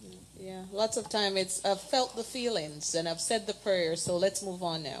 Yeah, lots of time it's I've felt the feelings and I've said the prayer, so let's move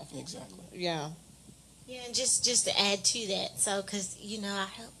on now. Exactly. Yeah. Yeah, and just to add to that, so because I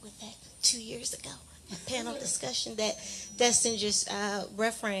helped with that 2 years ago, a panel discussion that Dustin just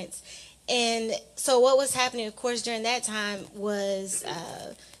referenced. And so what was happening, of course, during that time was,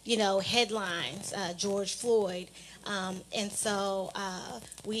 headlines, George Floyd. And so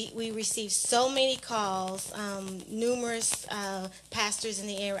we received so many calls, numerous pastors in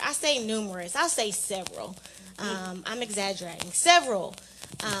the area. I say numerous, I'll say several. I'm exaggerating. Several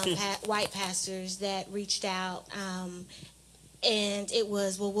white pastors that reached out. And it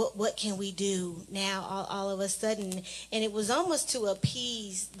was, well, what can we do now all of a sudden? And it was almost to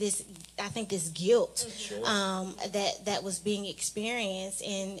appease this guilt that was being experienced.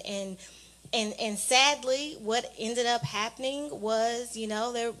 And sadly, what ended up happening was,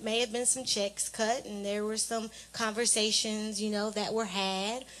 there may have been some checks cut and there were some conversations, that were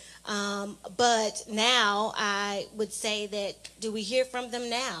had. But now I would say that, do we hear from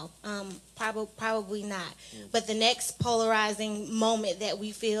them now? Probably not. But the next polarizing moment that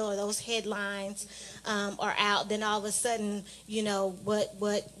we feel, or those headlines are out, then all of a sudden,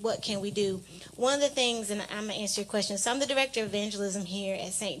 what can we do? One of the things, and I'm going to answer your question. So I'm the director of evangelism here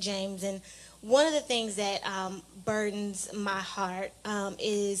at St. James, and one of the things that burdens my heart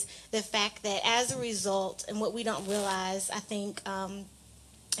is the fact that as a result, and what we don't realize, I think,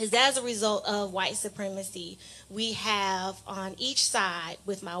 is that as a result of white supremacy, we have on each side,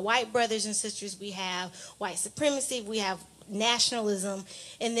 with my white brothers and sisters, we have white supremacy, we have nationalism,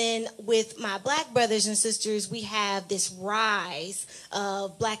 and then with my black brothers and sisters, we have this rise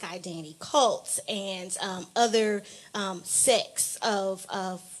of black identity cults and other sects of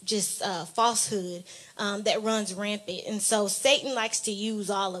just falsehood that runs rampant. And so Satan likes to use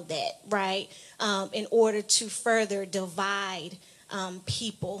all of that, right, in order to further divide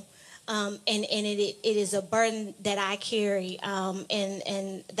people, and it is a burden that I carry,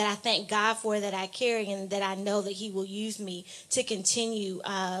 and that I thank God for, that I carry, and that I know that He will use me to continue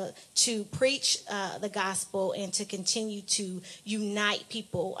to preach the gospel and to continue to unite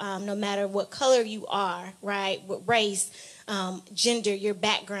people, no matter what color you are, right, what race, gender, your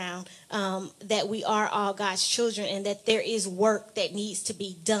background, that we are all God's children, and that there is work that needs to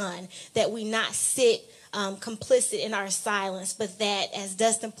be done, that we not sit complicit in our silence, but that, as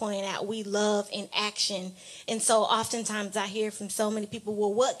Dustin pointed out, we love in action. And so oftentimes I hear from so many people,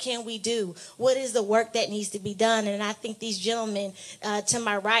 well, what can we do? What is the work that needs to be done? And I think these gentlemen to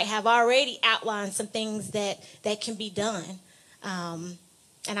my right have already outlined some things that can be done. And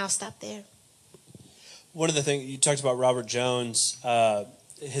I'll stop there. One of the things you talked about, Robert Jones, in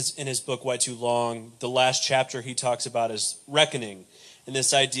his book Why Too Long, the last chapter he talks about is reckoning, and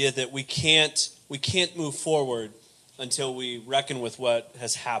this idea that we can't move forward until we reckon with what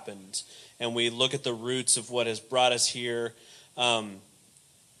has happened and we look at the roots of what has brought us here.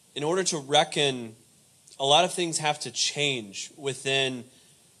 In order to reckon, a lot of things have to change within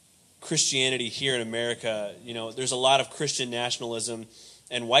Christianity here in America. There's a lot of Christian nationalism,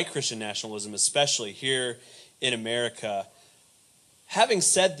 and white Christian nationalism especially here in America. Having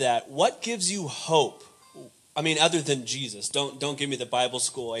said that, what gives you hope? I mean, other than Jesus, don't give me the Bible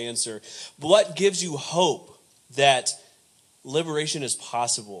school answer. But what gives you hope that liberation is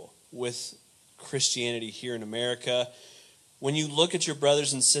possible with Christianity here in America? When you look at your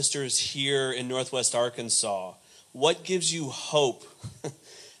brothers and sisters here in Northwest Arkansas, what gives you hope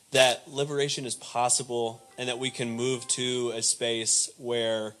that liberation is possible and that we can move to a space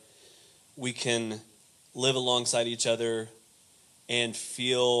where we can live alongside each other and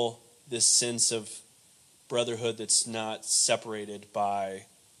feel this sense of brotherhood that's not separated by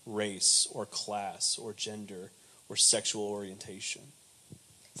race or class or gender or sexual orientation?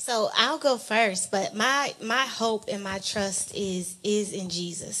 So I'll go first, but my hope and my trust is in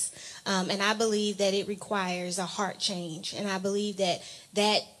Jesus, and I believe that it requires a heart change, and I believe that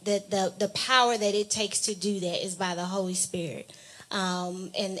the power that it takes to do that is by the Holy Spirit,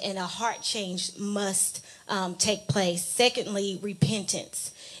 and a heart change must take place. Secondly,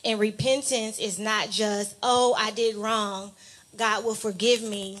 repentance. And repentance is not just, oh, I did wrong, God will forgive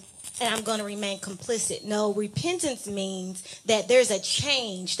me and I'm going to remain complicit. No, repentance means that there's a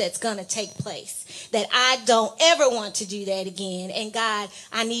change that's going to take place, that I don't ever want to do that again. And God,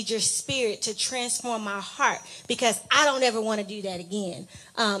 I need your spirit to transform my heart because I don't ever want to do that again.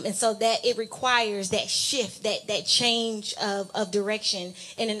 And so that it requires that shift, that change of direction.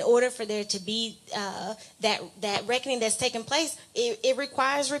 And in order for there to be that reckoning that's taking place, it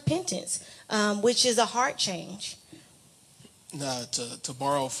requires repentance, which is a heart change. To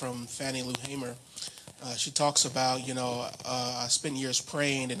borrow from Fannie Lou Hamer, she talks about, I spent years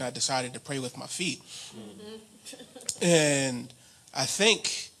praying and I decided to pray with my feet. Mm-hmm. And I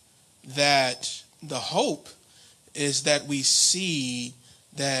think that the hope is that we see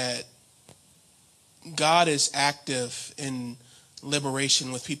that God is active in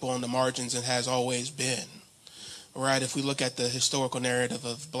liberation with people on the margins and has always been, right? If we look at the historical narrative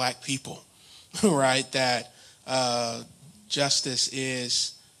of black people, right, that justice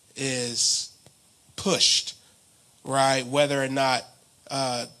is pushed, right? Whether or not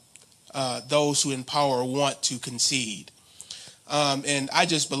those who in power want to concede. And I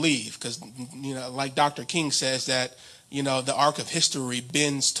just believe, because, like Dr. King says, that, the arc of history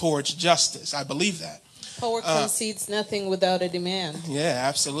bends towards justice. I believe that. Power concedes nothing without a demand. Yeah,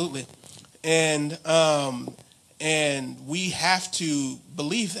 absolutely. And we have to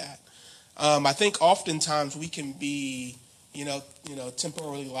believe that. I think oftentimes we can be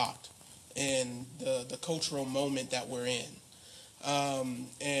temporarily locked in the cultural moment that we're in.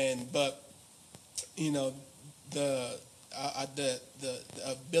 But the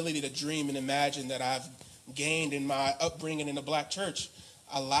ability to dream and imagine that I've gained in my upbringing in the black church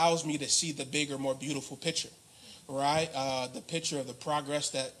allows me to see the bigger, more beautiful picture, right? The picture of the progress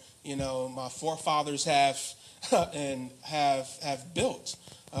that, my forefathers have and have built,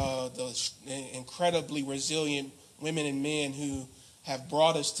 those incredibly resilient women and men who have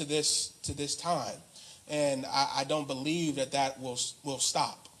brought us to this time. And I don't believe that will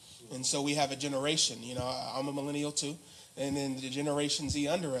stop. And so we have a generation, I'm a millennial too, and then the Generation Z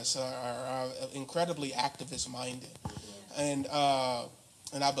under us are incredibly activist-minded. And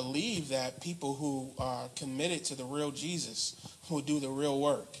I believe that people who are committed to the real Jesus will do the real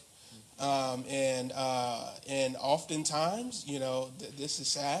work. And oftentimes, this is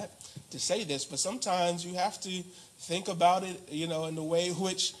sad to say this, but sometimes you have to think about it, in the way in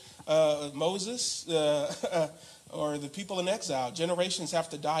which Moses or the people in exile, generations have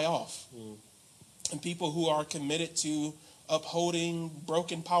to die off. And people who are committed to upholding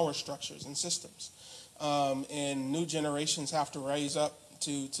broken power structures and systems. And new generations have to raise up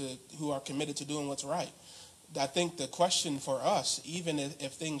to who are committed to doing what's right. I think the question for us, even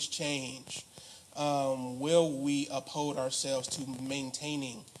if things change, will we uphold ourselves to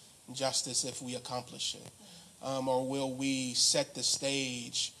maintaining justice if we accomplish it? Or will we set the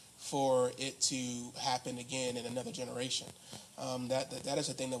stage for it to happen again in another generation? That is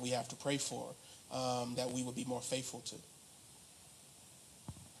a thing that we have to pray for, that we would be more faithful to.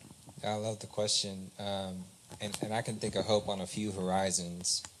 I love the question, and I can think of hope on a few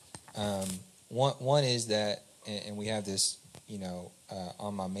horizons. One is that, and we have this,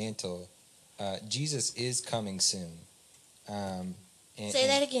 on my mantle, Jesus is coming soon. Say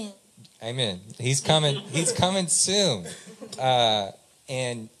that again. Amen. He's coming. He's coming soon.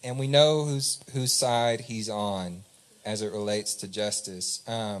 And we know whose side he's on as it relates to justice.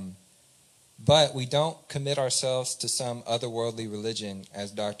 But we don't commit ourselves to some otherworldly religion, as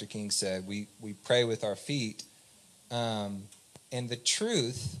Dr. King said. We pray with our feet. And the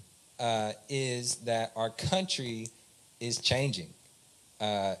truth is that our country is changing.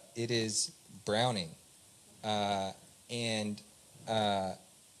 It is browning. And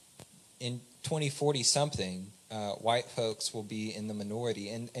in 2040-something, white folks will be in the minority.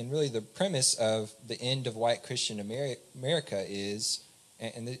 And really the premise of the end of white Christian America is,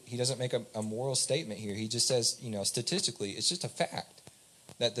 and he doesn't make a moral statement here, he just says, statistically, it's just a fact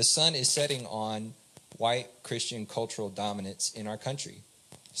that the sun is setting on white Christian cultural dominance in our country.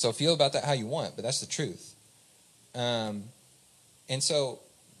 So feel about that how you want, but that's the truth. And so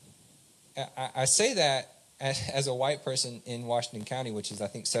I say that as a white person in Washington County, which is, I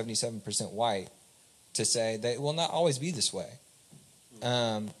think, 77% white, to say that it will not always be this way.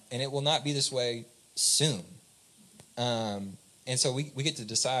 And it will not be this way soon. And so we get to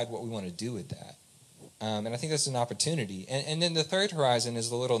decide what we want to do with that. And I think that's an opportunity. And then the third horizon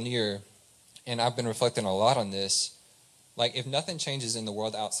is a little nearer, and I've been reflecting a lot on this. Like, if nothing changes in the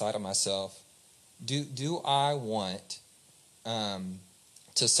world outside of myself, do I want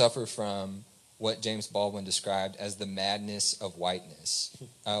to suffer from what James Baldwin described as the madness of whiteness?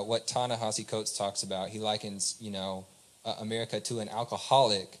 What Ta-Nehisi Coates talks about, he likens, America to an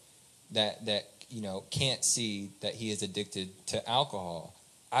alcoholic that can't see that he is addicted to alcohol.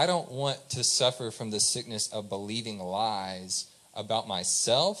 I don't want to suffer from the sickness of believing lies about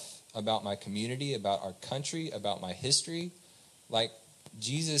myself, about my community, about our country, about my history. Like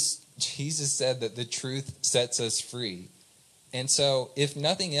Jesus said that the truth sets us free. And so if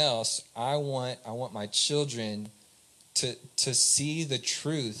nothing else, I want my children to see the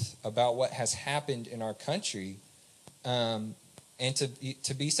truth about what has happened in our country, and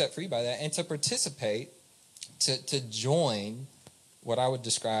to be set free by that, and to participate, to join what I would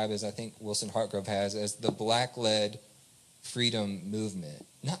describe as, I think Wilson Hartgrove has, as the Black-led freedom movement.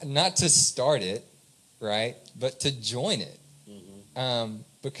 Not to start it, right, but to join it. Mm-hmm.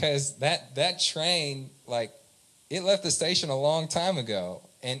 Because that train, like, it left the station a long time ago,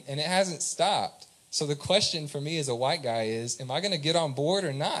 and it hasn't stopped. So the question for me as a white guy is, am I going to get on board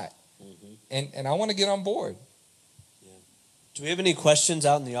or not? Mm-hmm. And I want to get on board. Yeah. Do we have any questions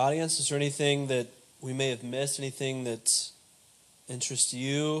out in the audience? Is there anything that we may have missed? Anything that interests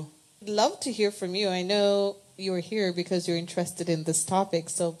you? I'd love to hear from you. I know you're here because you're interested in this topic,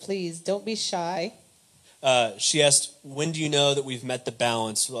 so please don't be shy. She asked, when do you know that we've met the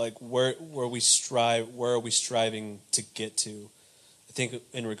balance? Like, where are we striving to get to? I think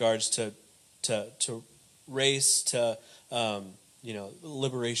in regards to race, to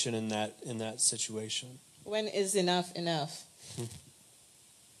liberation in that situation. When is enough enough?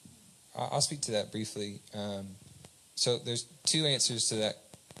 I'll speak to that briefly. So there's two answers to that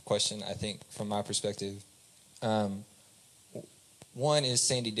question, I think, from my perspective. One is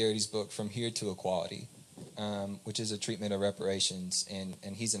Sandy Darity's book, From Here to Equality, which is a treatment of reparations,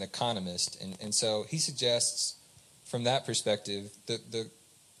 and he's an economist, and so he suggests, from that perspective, the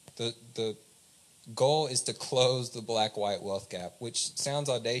goal is to close the black-white wealth gap, which sounds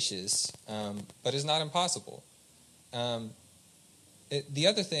audacious, but is not impossible. The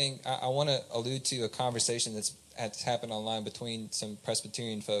other thing, I want to allude to a conversation that's happened online between some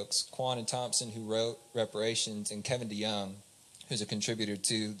Presbyterian folks, Quan and Thompson, who wrote Reparations, and Kevin DeYoung, who's a contributor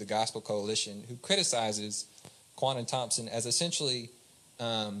to the Gospel Coalition, who criticizes Quan and Thompson as essentially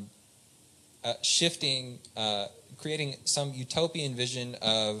shifting, creating some utopian vision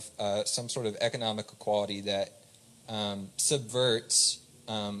of some sort of economic equality that subverts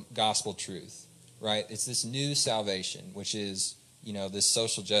gospel truth, right? It's this new salvation, which is, this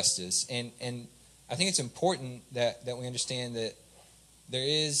social justice. And I think it's important that we understand that there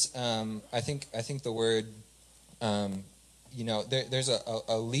is, I think the word, there's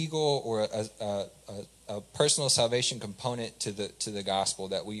a legal or a personal salvation component to the gospel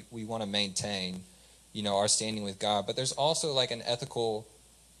that we want to maintain, our standing with God. But there's also like an ethical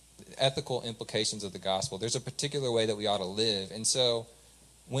implications of the gospel. There's a particular way that we ought to live. And so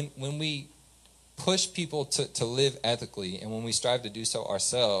when we push people to live ethically, and when we strive to do so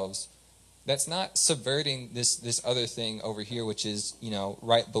ourselves, that's not subverting this other thing over here, which is,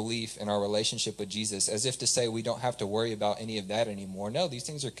 right belief in our relationship with Jesus, as if to say we don't have to worry about any of that anymore. No, these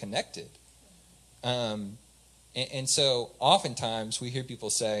things are connected. And so oftentimes we hear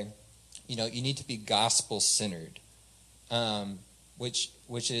people say, you need to be gospel-centered,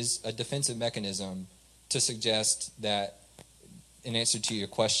 which is a defensive mechanism to suggest that, in answer to your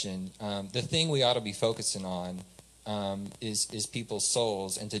question, the thing we ought to be focusing on is people's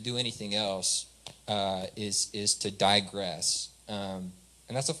souls, and to do anything else is to digress, and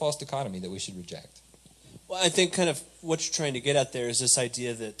that's a false dichotomy that we should reject. Well, I think kind of what you're trying to get at there is this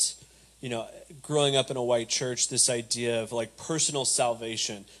idea that, growing up in a white church, this idea of like personal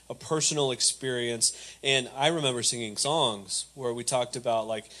salvation, a personal experience. And I remember singing songs where we talked about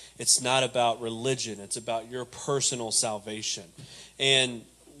like, it's not about religion, it's about your personal salvation. And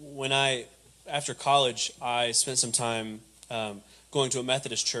after college, I spent some time going to a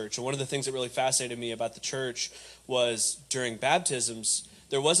Methodist church. And one of the things that really fascinated me about the church was during baptisms,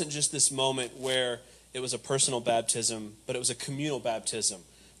 there wasn't just this moment where it was a personal baptism, but it was a communal baptism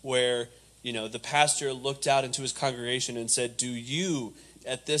where, the pastor looked out into his congregation and said, do you,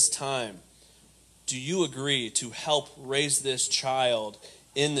 at this time, do you agree to help raise this child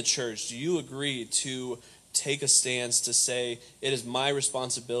in the church? Do you agree to take a stance to say it is my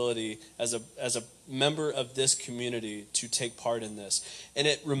responsibility as a member of this community to take part in this? And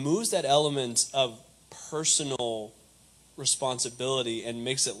it removes that element of personal responsibility and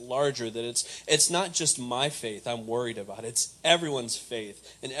makes it larger, that it's not just my faith I'm worried about, it's everyone's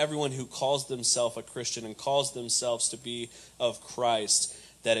faith, and everyone who calls themselves a Christian and calls themselves to be of Christ,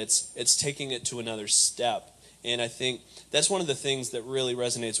 that it's taking it to another step. And I think that's one of the things that really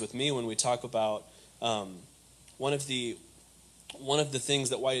resonates with me when we talk about one of the one of the things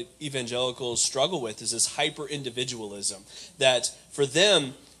that white evangelicals struggle with is this hyper-individualism. That for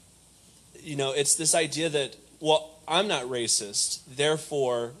them, it's this idea that, well, I'm not racist,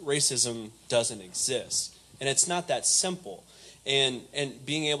 therefore racism doesn't exist. And it's not that simple. And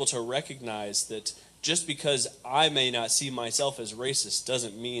being able to recognize that just because I may not see myself as racist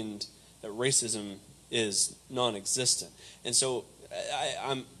doesn't mean that racism is non-existent. And so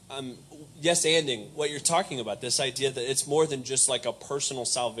I'm yes-anding what you're talking about, this idea that it's more than just like a personal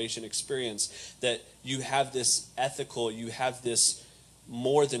salvation experience, that you have this ethical, you have this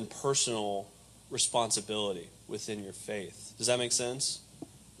more than personal responsibility within your faith. Does that make sense?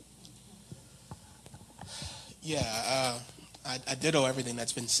 Yeah, I ditto everything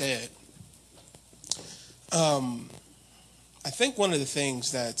that's been said. I think one of the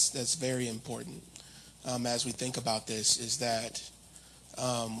things that's very important as we think about this is that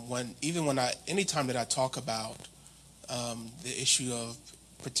anytime that I talk about the issue of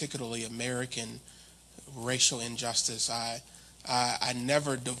particularly American racial injustice, I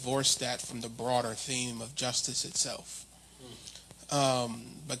never divorce that from the broader theme of justice itself,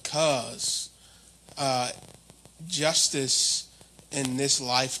 because justice in this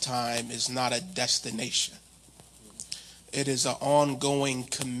lifetime is not a destination. It is an ongoing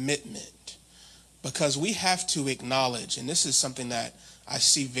commitment, because we have to acknowledge, and this is something that I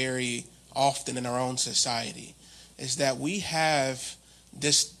see very often in our own society, is that we have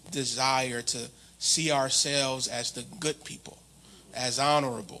this desire to see ourselves as the good people, as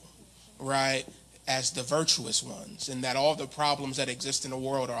honorable, right, as the virtuous ones, and that all the problems that exist in the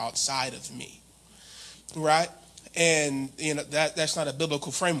world are outside of me, right? And that's not a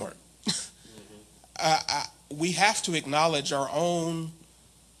biblical framework. We have to acknowledge our own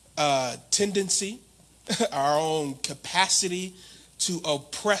tendency, our own capacity to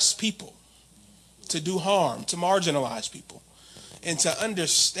oppress people, to do harm, to marginalize people, and to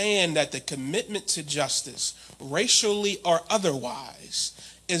understand that the commitment to justice, racially or otherwise,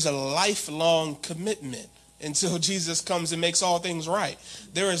 is a lifelong commitment until Jesus comes and makes all things right.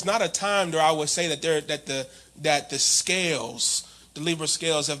 There is not a time where I would say that the scales, the Libra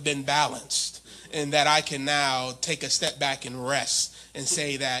scales, have been balanced, and that I can now take a step back and rest and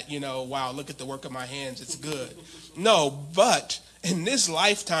say that, wow, look at the work of my hands, it's good. No, but in this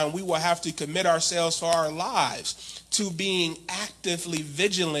lifetime, we will have to commit ourselves for our lives to being actively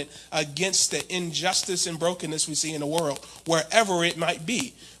vigilant against the injustice and brokenness we see in the world, wherever it might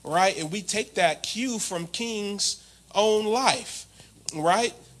be, right? And we take that cue from King's own life,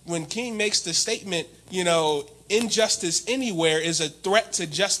 right? When King makes the statement, injustice anywhere is a threat to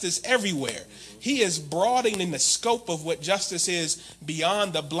justice everywhere. He is broadening the scope of what justice is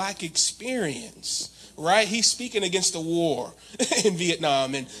beyond the black experience, right? He's speaking against the war in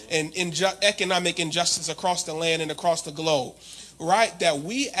Vietnam and economic injustice across the land and across the globe, right? That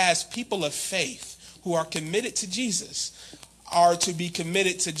we as people of faith who are committed to Jesus are to be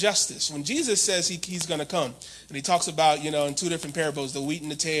committed to justice. When Jesus says he's going to come, and he talks about, in two different parables, the wheat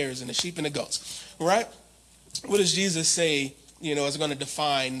and the tares and the sheep and the goats, right? What does Jesus say, is going to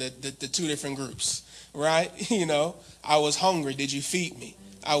define the two different groups, right? I was hungry, did you feed me?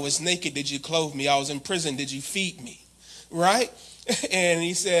 I was naked, did you clothe me? I was in prison, did you feed me? Right? And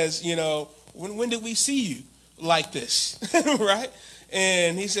he says, when did we see you like this? Right?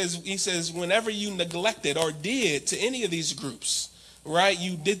 And he says, whenever you neglected or did to any of these groups, right,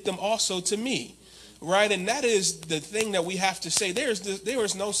 you did them also to me. Right? And that is the thing that we have to say. There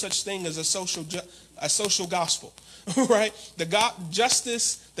is no such thing as a social gospel. Right? The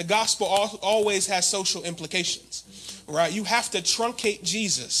gospel always has social implications. Right? You have to truncate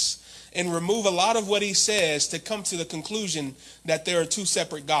Jesus and remove a lot of what he says to come to the conclusion that there are two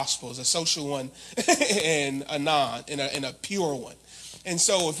separate gospels, a social one and a pure one. And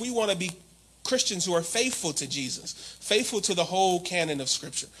so if we want to be Christians who are faithful to Jesus, faithful to the whole canon of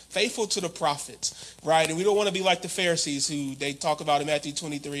Scripture, faithful to the prophets, right? And we don't want to be like the Pharisees who they talk about in Matthew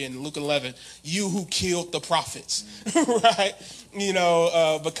 23 and Luke 11, you who killed the prophets, right?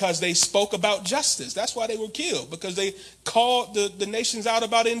 Because they spoke about justice. That's why they were killed, because they called the nations out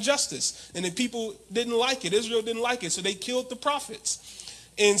about injustice. And the people didn't like it. Israel didn't like it, so they killed the prophets.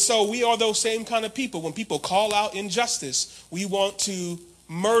 And so we are those same kind of people. When people call out injustice, we want to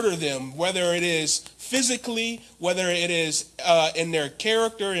murder them, whether it is physically, whether it is in their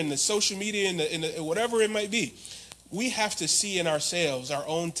character, in the social media, in the whatever it might be. We have to see in ourselves our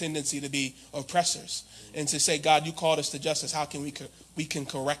own tendency to be oppressors and to say, God, you called us to justice. How can we can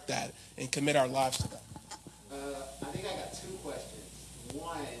correct that and commit our lives to that? I think I got two questions.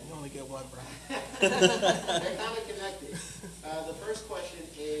 One, You only get one, bro. they're kind of connected. The first question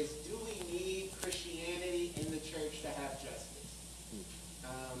is, do we need Christianity in the church to have justice?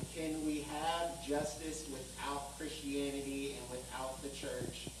 Can we have justice without Christianity and without the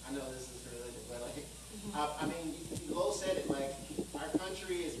church? I know this is religion, but I mean, Lowell said it, like, our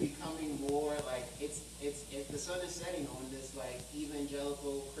country is becoming more like it's the sun is setting on this like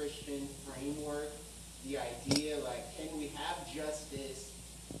evangelical Christian framework. The idea, like, can we have justice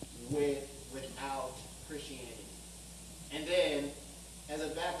without Christianity? And then, as a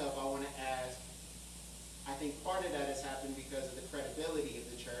backup, I want to ask, I think part of that has happened because of the credibility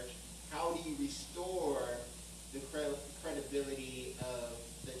of the church. How do you restore the credibility of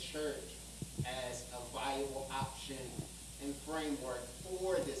the church as a viable option and framework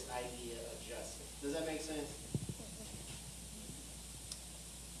for this idea of justice? Does that make sense?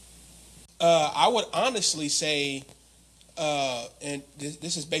 I would honestly say, and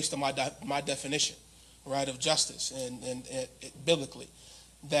this is based on my definition, right, of justice and biblically,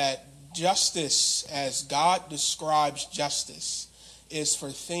 that justice, as God describes justice, is for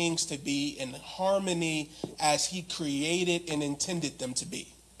things to be in harmony as he created and intended them to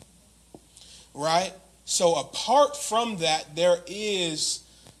be. Right? So apart from that, there is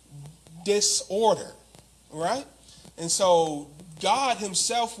disorder. Right? And so God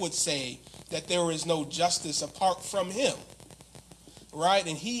himself would say that there is no justice apart from him. Right?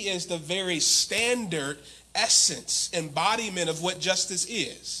 And he is the very standard essence, embodiment of what justice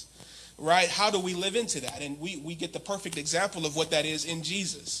is. Right? How do we live into that? And we get the perfect example of what that is in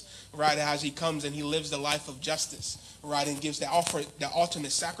Jesus, right? As he comes and he lives the life of justice, right? And gives the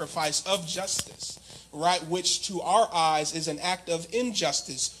ultimate sacrifice of justice, right? Which to our eyes is an act of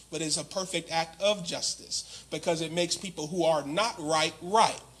injustice, but is a perfect act of justice because it makes people who are not right,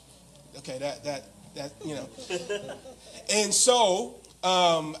 right. Okay, that you know. And so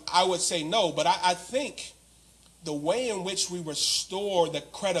I would say no, but I think the way in which we restore the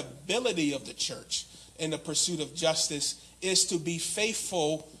credibility of the church in the pursuit of justice is to be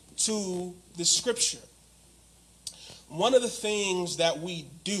faithful to the scripture. One of the things that we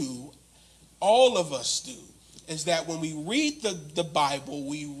do, all of us do, is that when we read the Bible,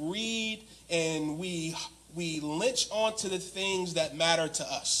 we read and we lynch onto the things that matter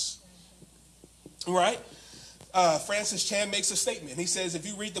to us. Right? Francis Chan makes a statement. He says, if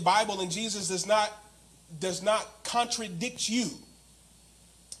you read the Bible and Jesus does not contradict you,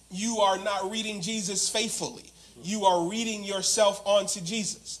 you are not reading Jesus faithfully. You are reading yourself onto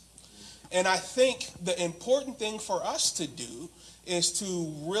Jesus. And I think the important thing for us to do is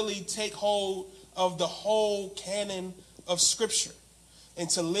to really take hold of the whole canon of Scripture and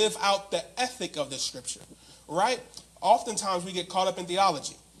to live out the ethic of the Scripture, right? Oftentimes we get caught up in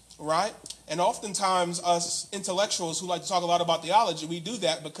theology, right? And oftentimes us intellectuals who like to talk a lot about theology, we do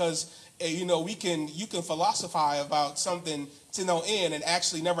that because you can philosophize about something to no end and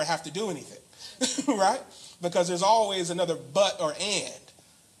actually never have to do anything, right? Because there's always another but or and,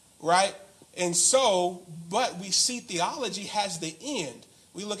 right? And so, but we see theology has the end.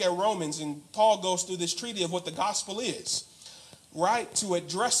 We look at Romans and Paul goes through this treaty of what the gospel is, right? To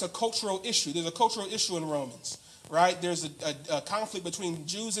address a cultural issue. There's a cultural issue in Romans, right? There's a conflict between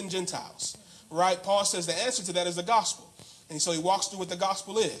Jews and Gentiles, right? Paul says the answer to that is the gospel. And so he walks through what the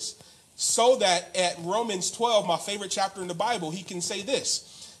gospel is. So that at Romans 12, my favorite chapter in the Bible, he can say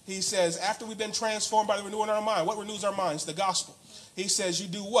this. He says, after we've been transformed by the renewing of our mind, what renews our minds? The gospel. He says, you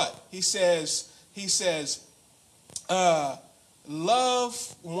do what? He says,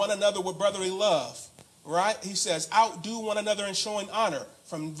 love one another with brotherly love, right? He says, outdo one another in showing honor.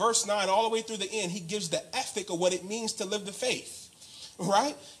 From verse 9 all the way through the end, he gives the ethic of what it means to live the faith,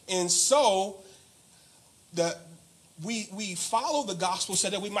 right? And so we follow the gospel so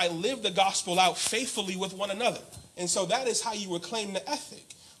that we might live the gospel out faithfully with one another. And so that is how you reclaim the ethic,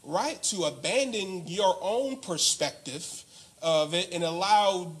 right? To abandon your own perspective of it and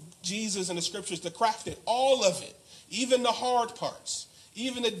allow Jesus and the scriptures to craft it, all of it, even the hard parts,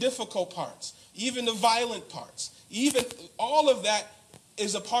 even the difficult parts, even the violent parts, even all of that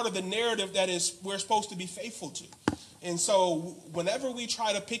is a part of the narrative that we're supposed to be faithful to. And so whenever we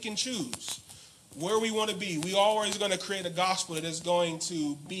try to pick and choose where we want to be, we always going to create a gospel that is going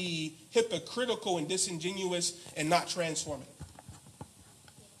to be hypocritical and disingenuous and not transformative.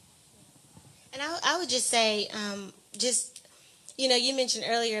 And I would just say, you mentioned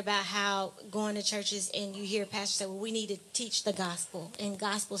earlier about how going to churches and you hear pastors say, well, we need to teach the gospel and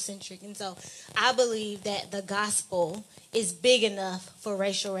gospel-centric. And so I believe that the gospel is big enough for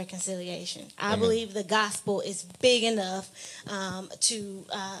racial reconciliation. I believe the gospel is big enough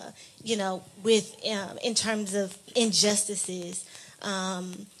in terms of injustices. But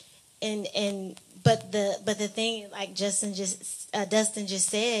the thing, like Dustin just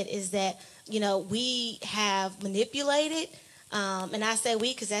said, is that we have manipulated And I say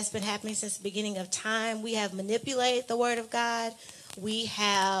we because that's been happening since the beginning of time. We have manipulated the Word of God. We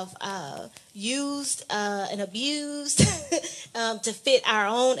have used and abused to fit our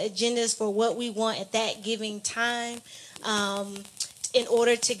own agendas for what we want at that giving time in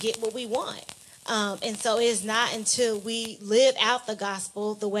order to get what we want. And so it is not until we live out the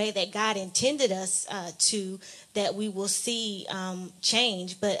gospel the way that God intended us to that we will see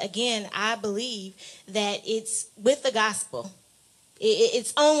change. But again, I believe that it's with the gospel.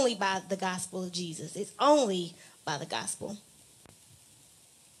 It's only by the gospel of Jesus. It's only by the gospel.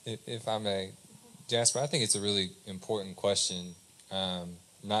 If I may, Jasper, I think it's a really important question,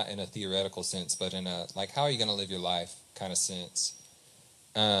 not in a theoretical sense, but in a, like, how are you going to live your life kind of sense.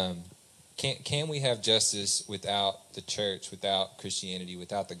 Can we have justice without the church, without Christianity,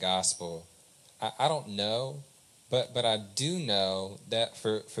 without the gospel? I don't know, but I do know that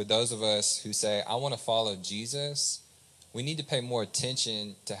for those of us who say, I want to follow Jesus, we need to pay more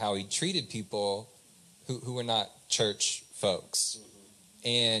attention to how he treated people who were not church folks.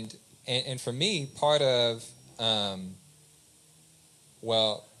 And for me, part of, I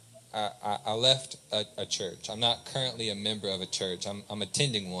left a church. I'm not currently a member of a church. I'm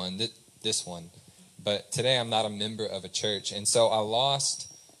attending one, this one. But today I'm not a member of a church. And so I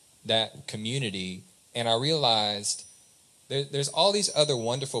lost that community, and I realized there's all these other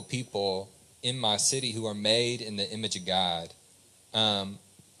wonderful people in my city who are made in the image of God,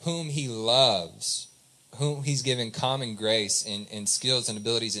 whom he loves, whom he's given common grace and skills and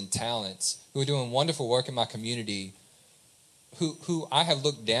abilities and talents, who are doing wonderful work in my community, who I have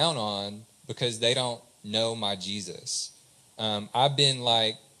looked down on because they don't know my Jesus. I've been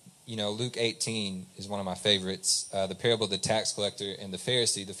like, Luke 18 is one of my favorites, the parable of the tax collector and the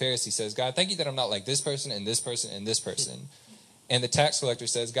Pharisee. The Pharisee says, God, thank you that I'm not like this person and this person and this person. And the tax collector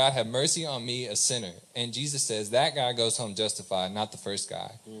says, God, have mercy on me, a sinner. And Jesus says, that guy goes home justified, not the first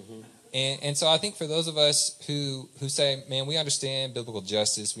guy. Mm-hmm. And so I think for those of us who say, man, we understand biblical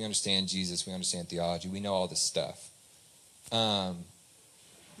justice, we understand Jesus, we understand theology, we know all this stuff.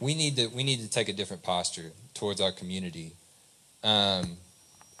 We need to take a different posture towards our community. And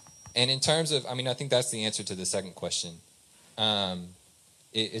in terms of, I think that's the answer to the second question.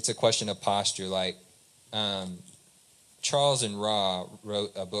 It's a question of posture. Like Charles and Ra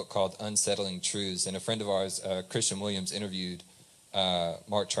wrote a book called Unsettling Truths, and a friend of ours, Christian Williams, interviewed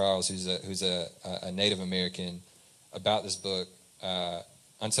Mark Charles, who's a Native American, about this book,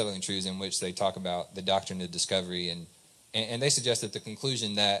 Unsettling Truths, in which they talk about the doctrine of discovery, and they suggest that the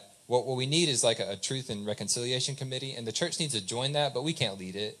conclusion that what we need is like a truth and reconciliation committee, and the church needs to join that, but we can't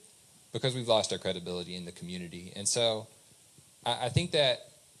lead it because we've lost our credibility in the community. And so I think that,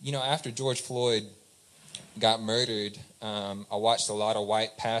 after George Floyd got murdered, I watched a lot of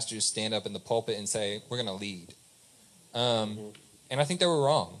white pastors stand up in the pulpit and say, we're going to lead. And I think they were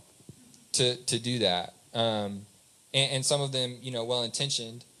wrong to do that. And some of them,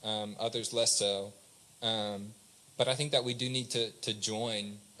 well-intentioned, others less so. But I think that we do need to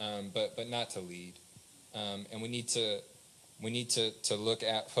join, but not to lead. And we need to look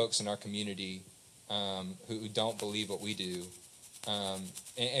at folks in our community who don't believe what we do,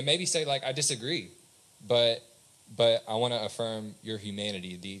 and maybe say, like, I disagree, but I want to affirm your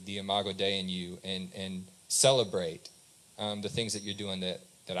humanity, the Imago Dei in you, and celebrate the things that you're doing that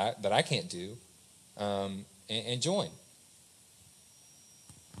I can't do, and join.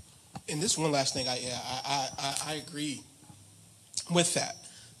 And this one last thing, I agree with that,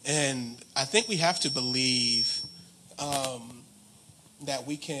 and I think we have to believe that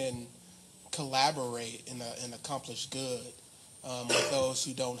we can collaborate and accomplish good with those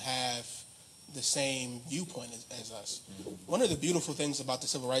who don't have the same viewpoint as us. Mm-hmm. One of the beautiful things about the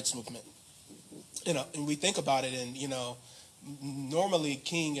civil rights movement, and we think about it, and normally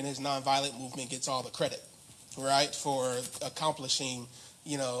King and his nonviolent movement gets all the credit, right, for accomplishing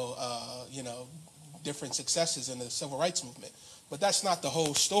different successes in the civil rights movement. But that's not the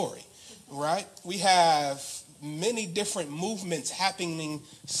whole story, right? We have many different movements happening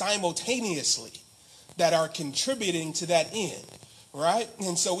simultaneously that are contributing to that end, right?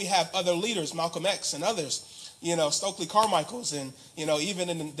 And so we have other leaders, Malcolm X and others, Stokely Carmichael's, and, even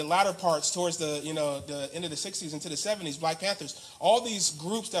in the latter parts towards the end of the 60s into the 70s, Black Panthers, all these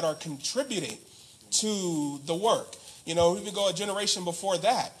groups that are contributing to the work. We could go a generation before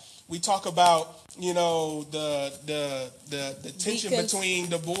that. We talk about, the tension between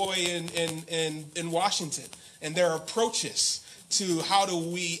Du Bois and Washington and their approaches to how do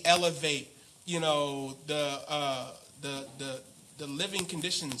we elevate, the living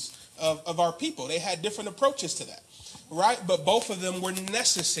conditions of our people. They had different approaches to that, right? But both of them were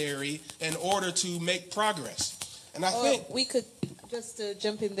necessary in order to make progress. And I think we could, just to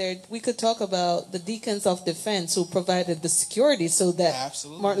jump in there, we could talk about the deacons of defense who provided the security so that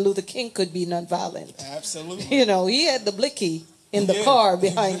Absolutely. Martin Luther King could be nonviolent. Absolutely. He had the blicky in the car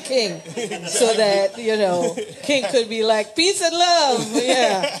behind King so that, King could be like, peace and love,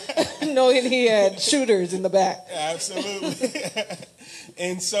 knowing he had shooters in the back. Absolutely.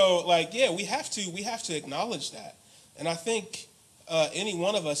 And so, we have to acknowledge that. And I think any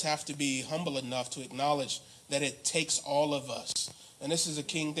one of us have to be humble enough to acknowledge that it takes all of us. And this is a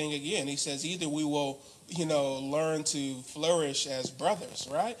King thing again. He says either we will, learn to flourish as brothers,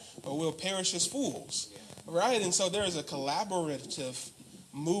 right? Or we'll perish as fools, right? And so there is a collaborative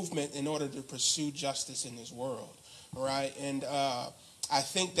movement in order to pursue justice in this world, right? And I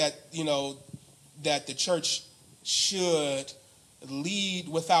think that, that the church should lead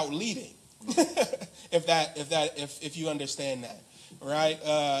without leading, if you understand that. Right,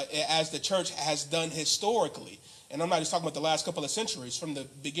 as the church has done historically, and I'm not just talking about the last couple of centuries, from the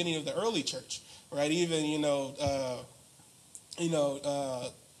beginning of the early church, right? Even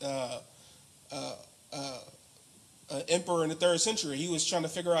emperor in the 3rd century, he was trying to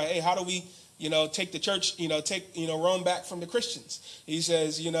figure out, hey, how do we, take the church, take Rome back from the Christians? He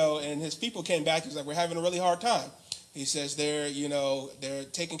says, and his people came back. He's like, we're having a really hard time. He says they're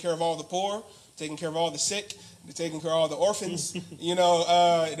taking care of all the poor, taking care of all the sick. They're taking care of all the orphans,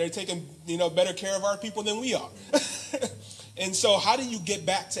 they're taking, better care of our people than we are. And so how do you get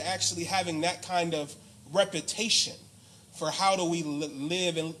back to actually having that kind of reputation for how do we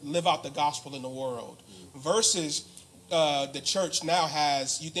live out the gospel in the world versus the church now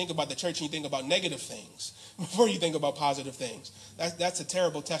has, you think about the church and you think about negative things before you think about positive things. That's a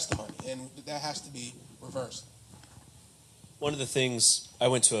terrible testimony, and that has to be reversed. One of the things, I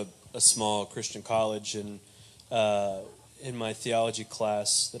went to a small Christian college, and in my theology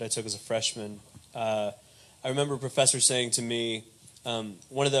class that I took as a freshman, I remember a professor saying to me,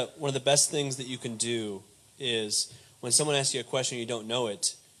 one of the best things that you can do is when someone asks you a question and you don't know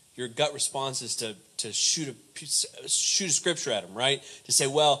it, your gut response is to shoot a scripture at them, right? To say,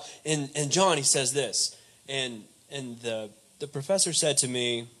 well, in John he says this, and the professor said to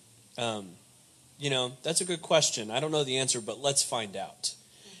me, that's a good question. I don't know the answer, but let's find out.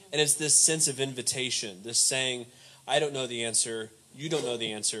 And it's this sense of invitation, this saying, I don't know the answer, you don't know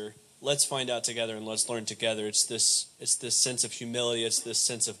the answer, let's find out together and let's learn together. It's this sense of humility, it's this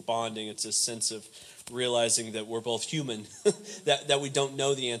sense of bonding, it's this sense of realizing that we're both human, that we don't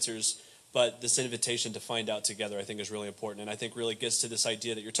know the answers, but this invitation to find out together I think is really important. And I think really gets to this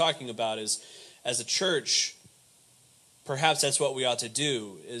idea that you're talking about is, as a church, perhaps that's what we ought to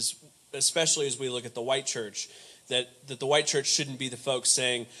do, is especially as we look at the white church, that the white church shouldn't be the folks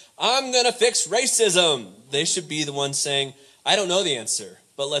saying, I'm going to fix racism. They should be the ones saying, I don't know the answer,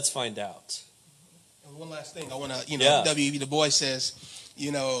 but let's find out. And one last thing I want to, W.E.B. Du Bois says,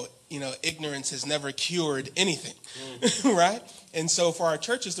 ignorance has never cured anything, right? And so for our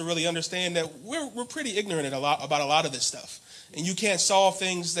churches to really understand that we're pretty ignorant about a lot of this stuff, and you can't solve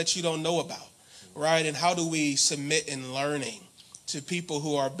things that you don't know about, right? And how do we submit in learning to people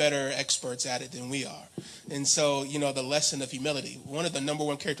who are better experts at it than we are? And so, the lesson of humility, one of the number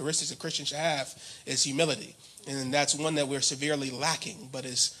one characteristics a Christian should have is humility. And that's one that we're severely lacking, but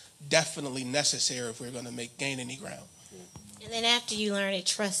is definitely necessary if we're going to gain any ground. And then after you learn it,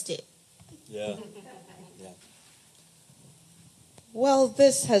 trust it. Yeah. Well,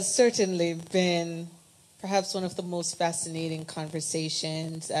 this has certainly been perhaps one of the most fascinating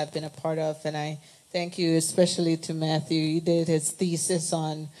conversations I've been a part of, and I thank you especially to Matthew. He did his thesis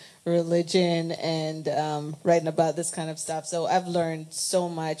on religion and writing about this kind of stuff. So I've learned so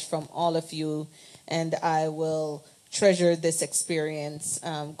much from all of you, and I will treasure this experience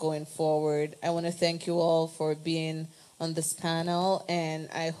going forward. I want to thank you all for being on this panel, and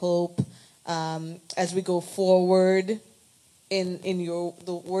I hope as we go forward in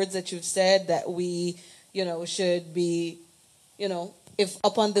the words that you've said, that we, should be, if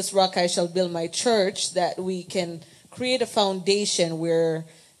upon this rock I shall build my church, that we can create a foundation where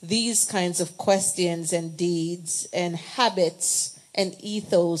these kinds of questions and deeds and habits and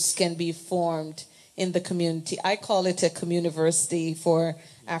ethos can be formed in the community. I call it a communiversity for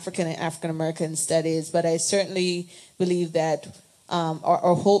African and African American studies, but I certainly believe that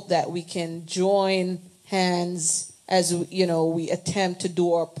or hope that we can join hands as we attempt to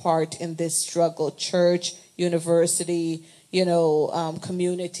do our part in this struggle, church, university,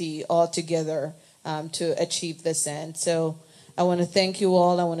 community all together to achieve this end. So I want to thank you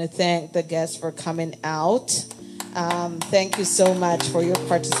all. I want to thank the guests for coming out. Thank you so much for your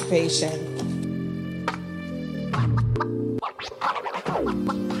participation.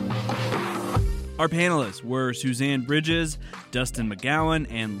 Our panelists were Suzanne Bridges, Dustin McGowan,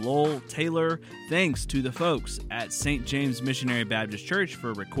 and Lowell Taylor. Thanks to the folks at St. James Missionary Baptist Church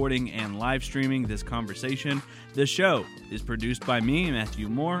for recording and live streaming this conversation. The show is produced by me, Matthew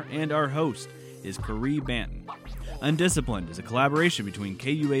Moore, and our host is Carrie Banton. Undisciplined is a collaboration between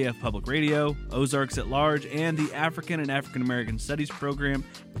KUAF Public Radio, Ozarks at Large, and the African and African American Studies program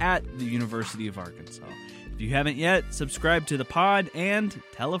at the University of Arkansas. If you haven't yet, subscribe to the pod and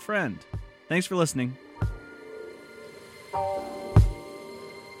tell a friend. Thanks for listening.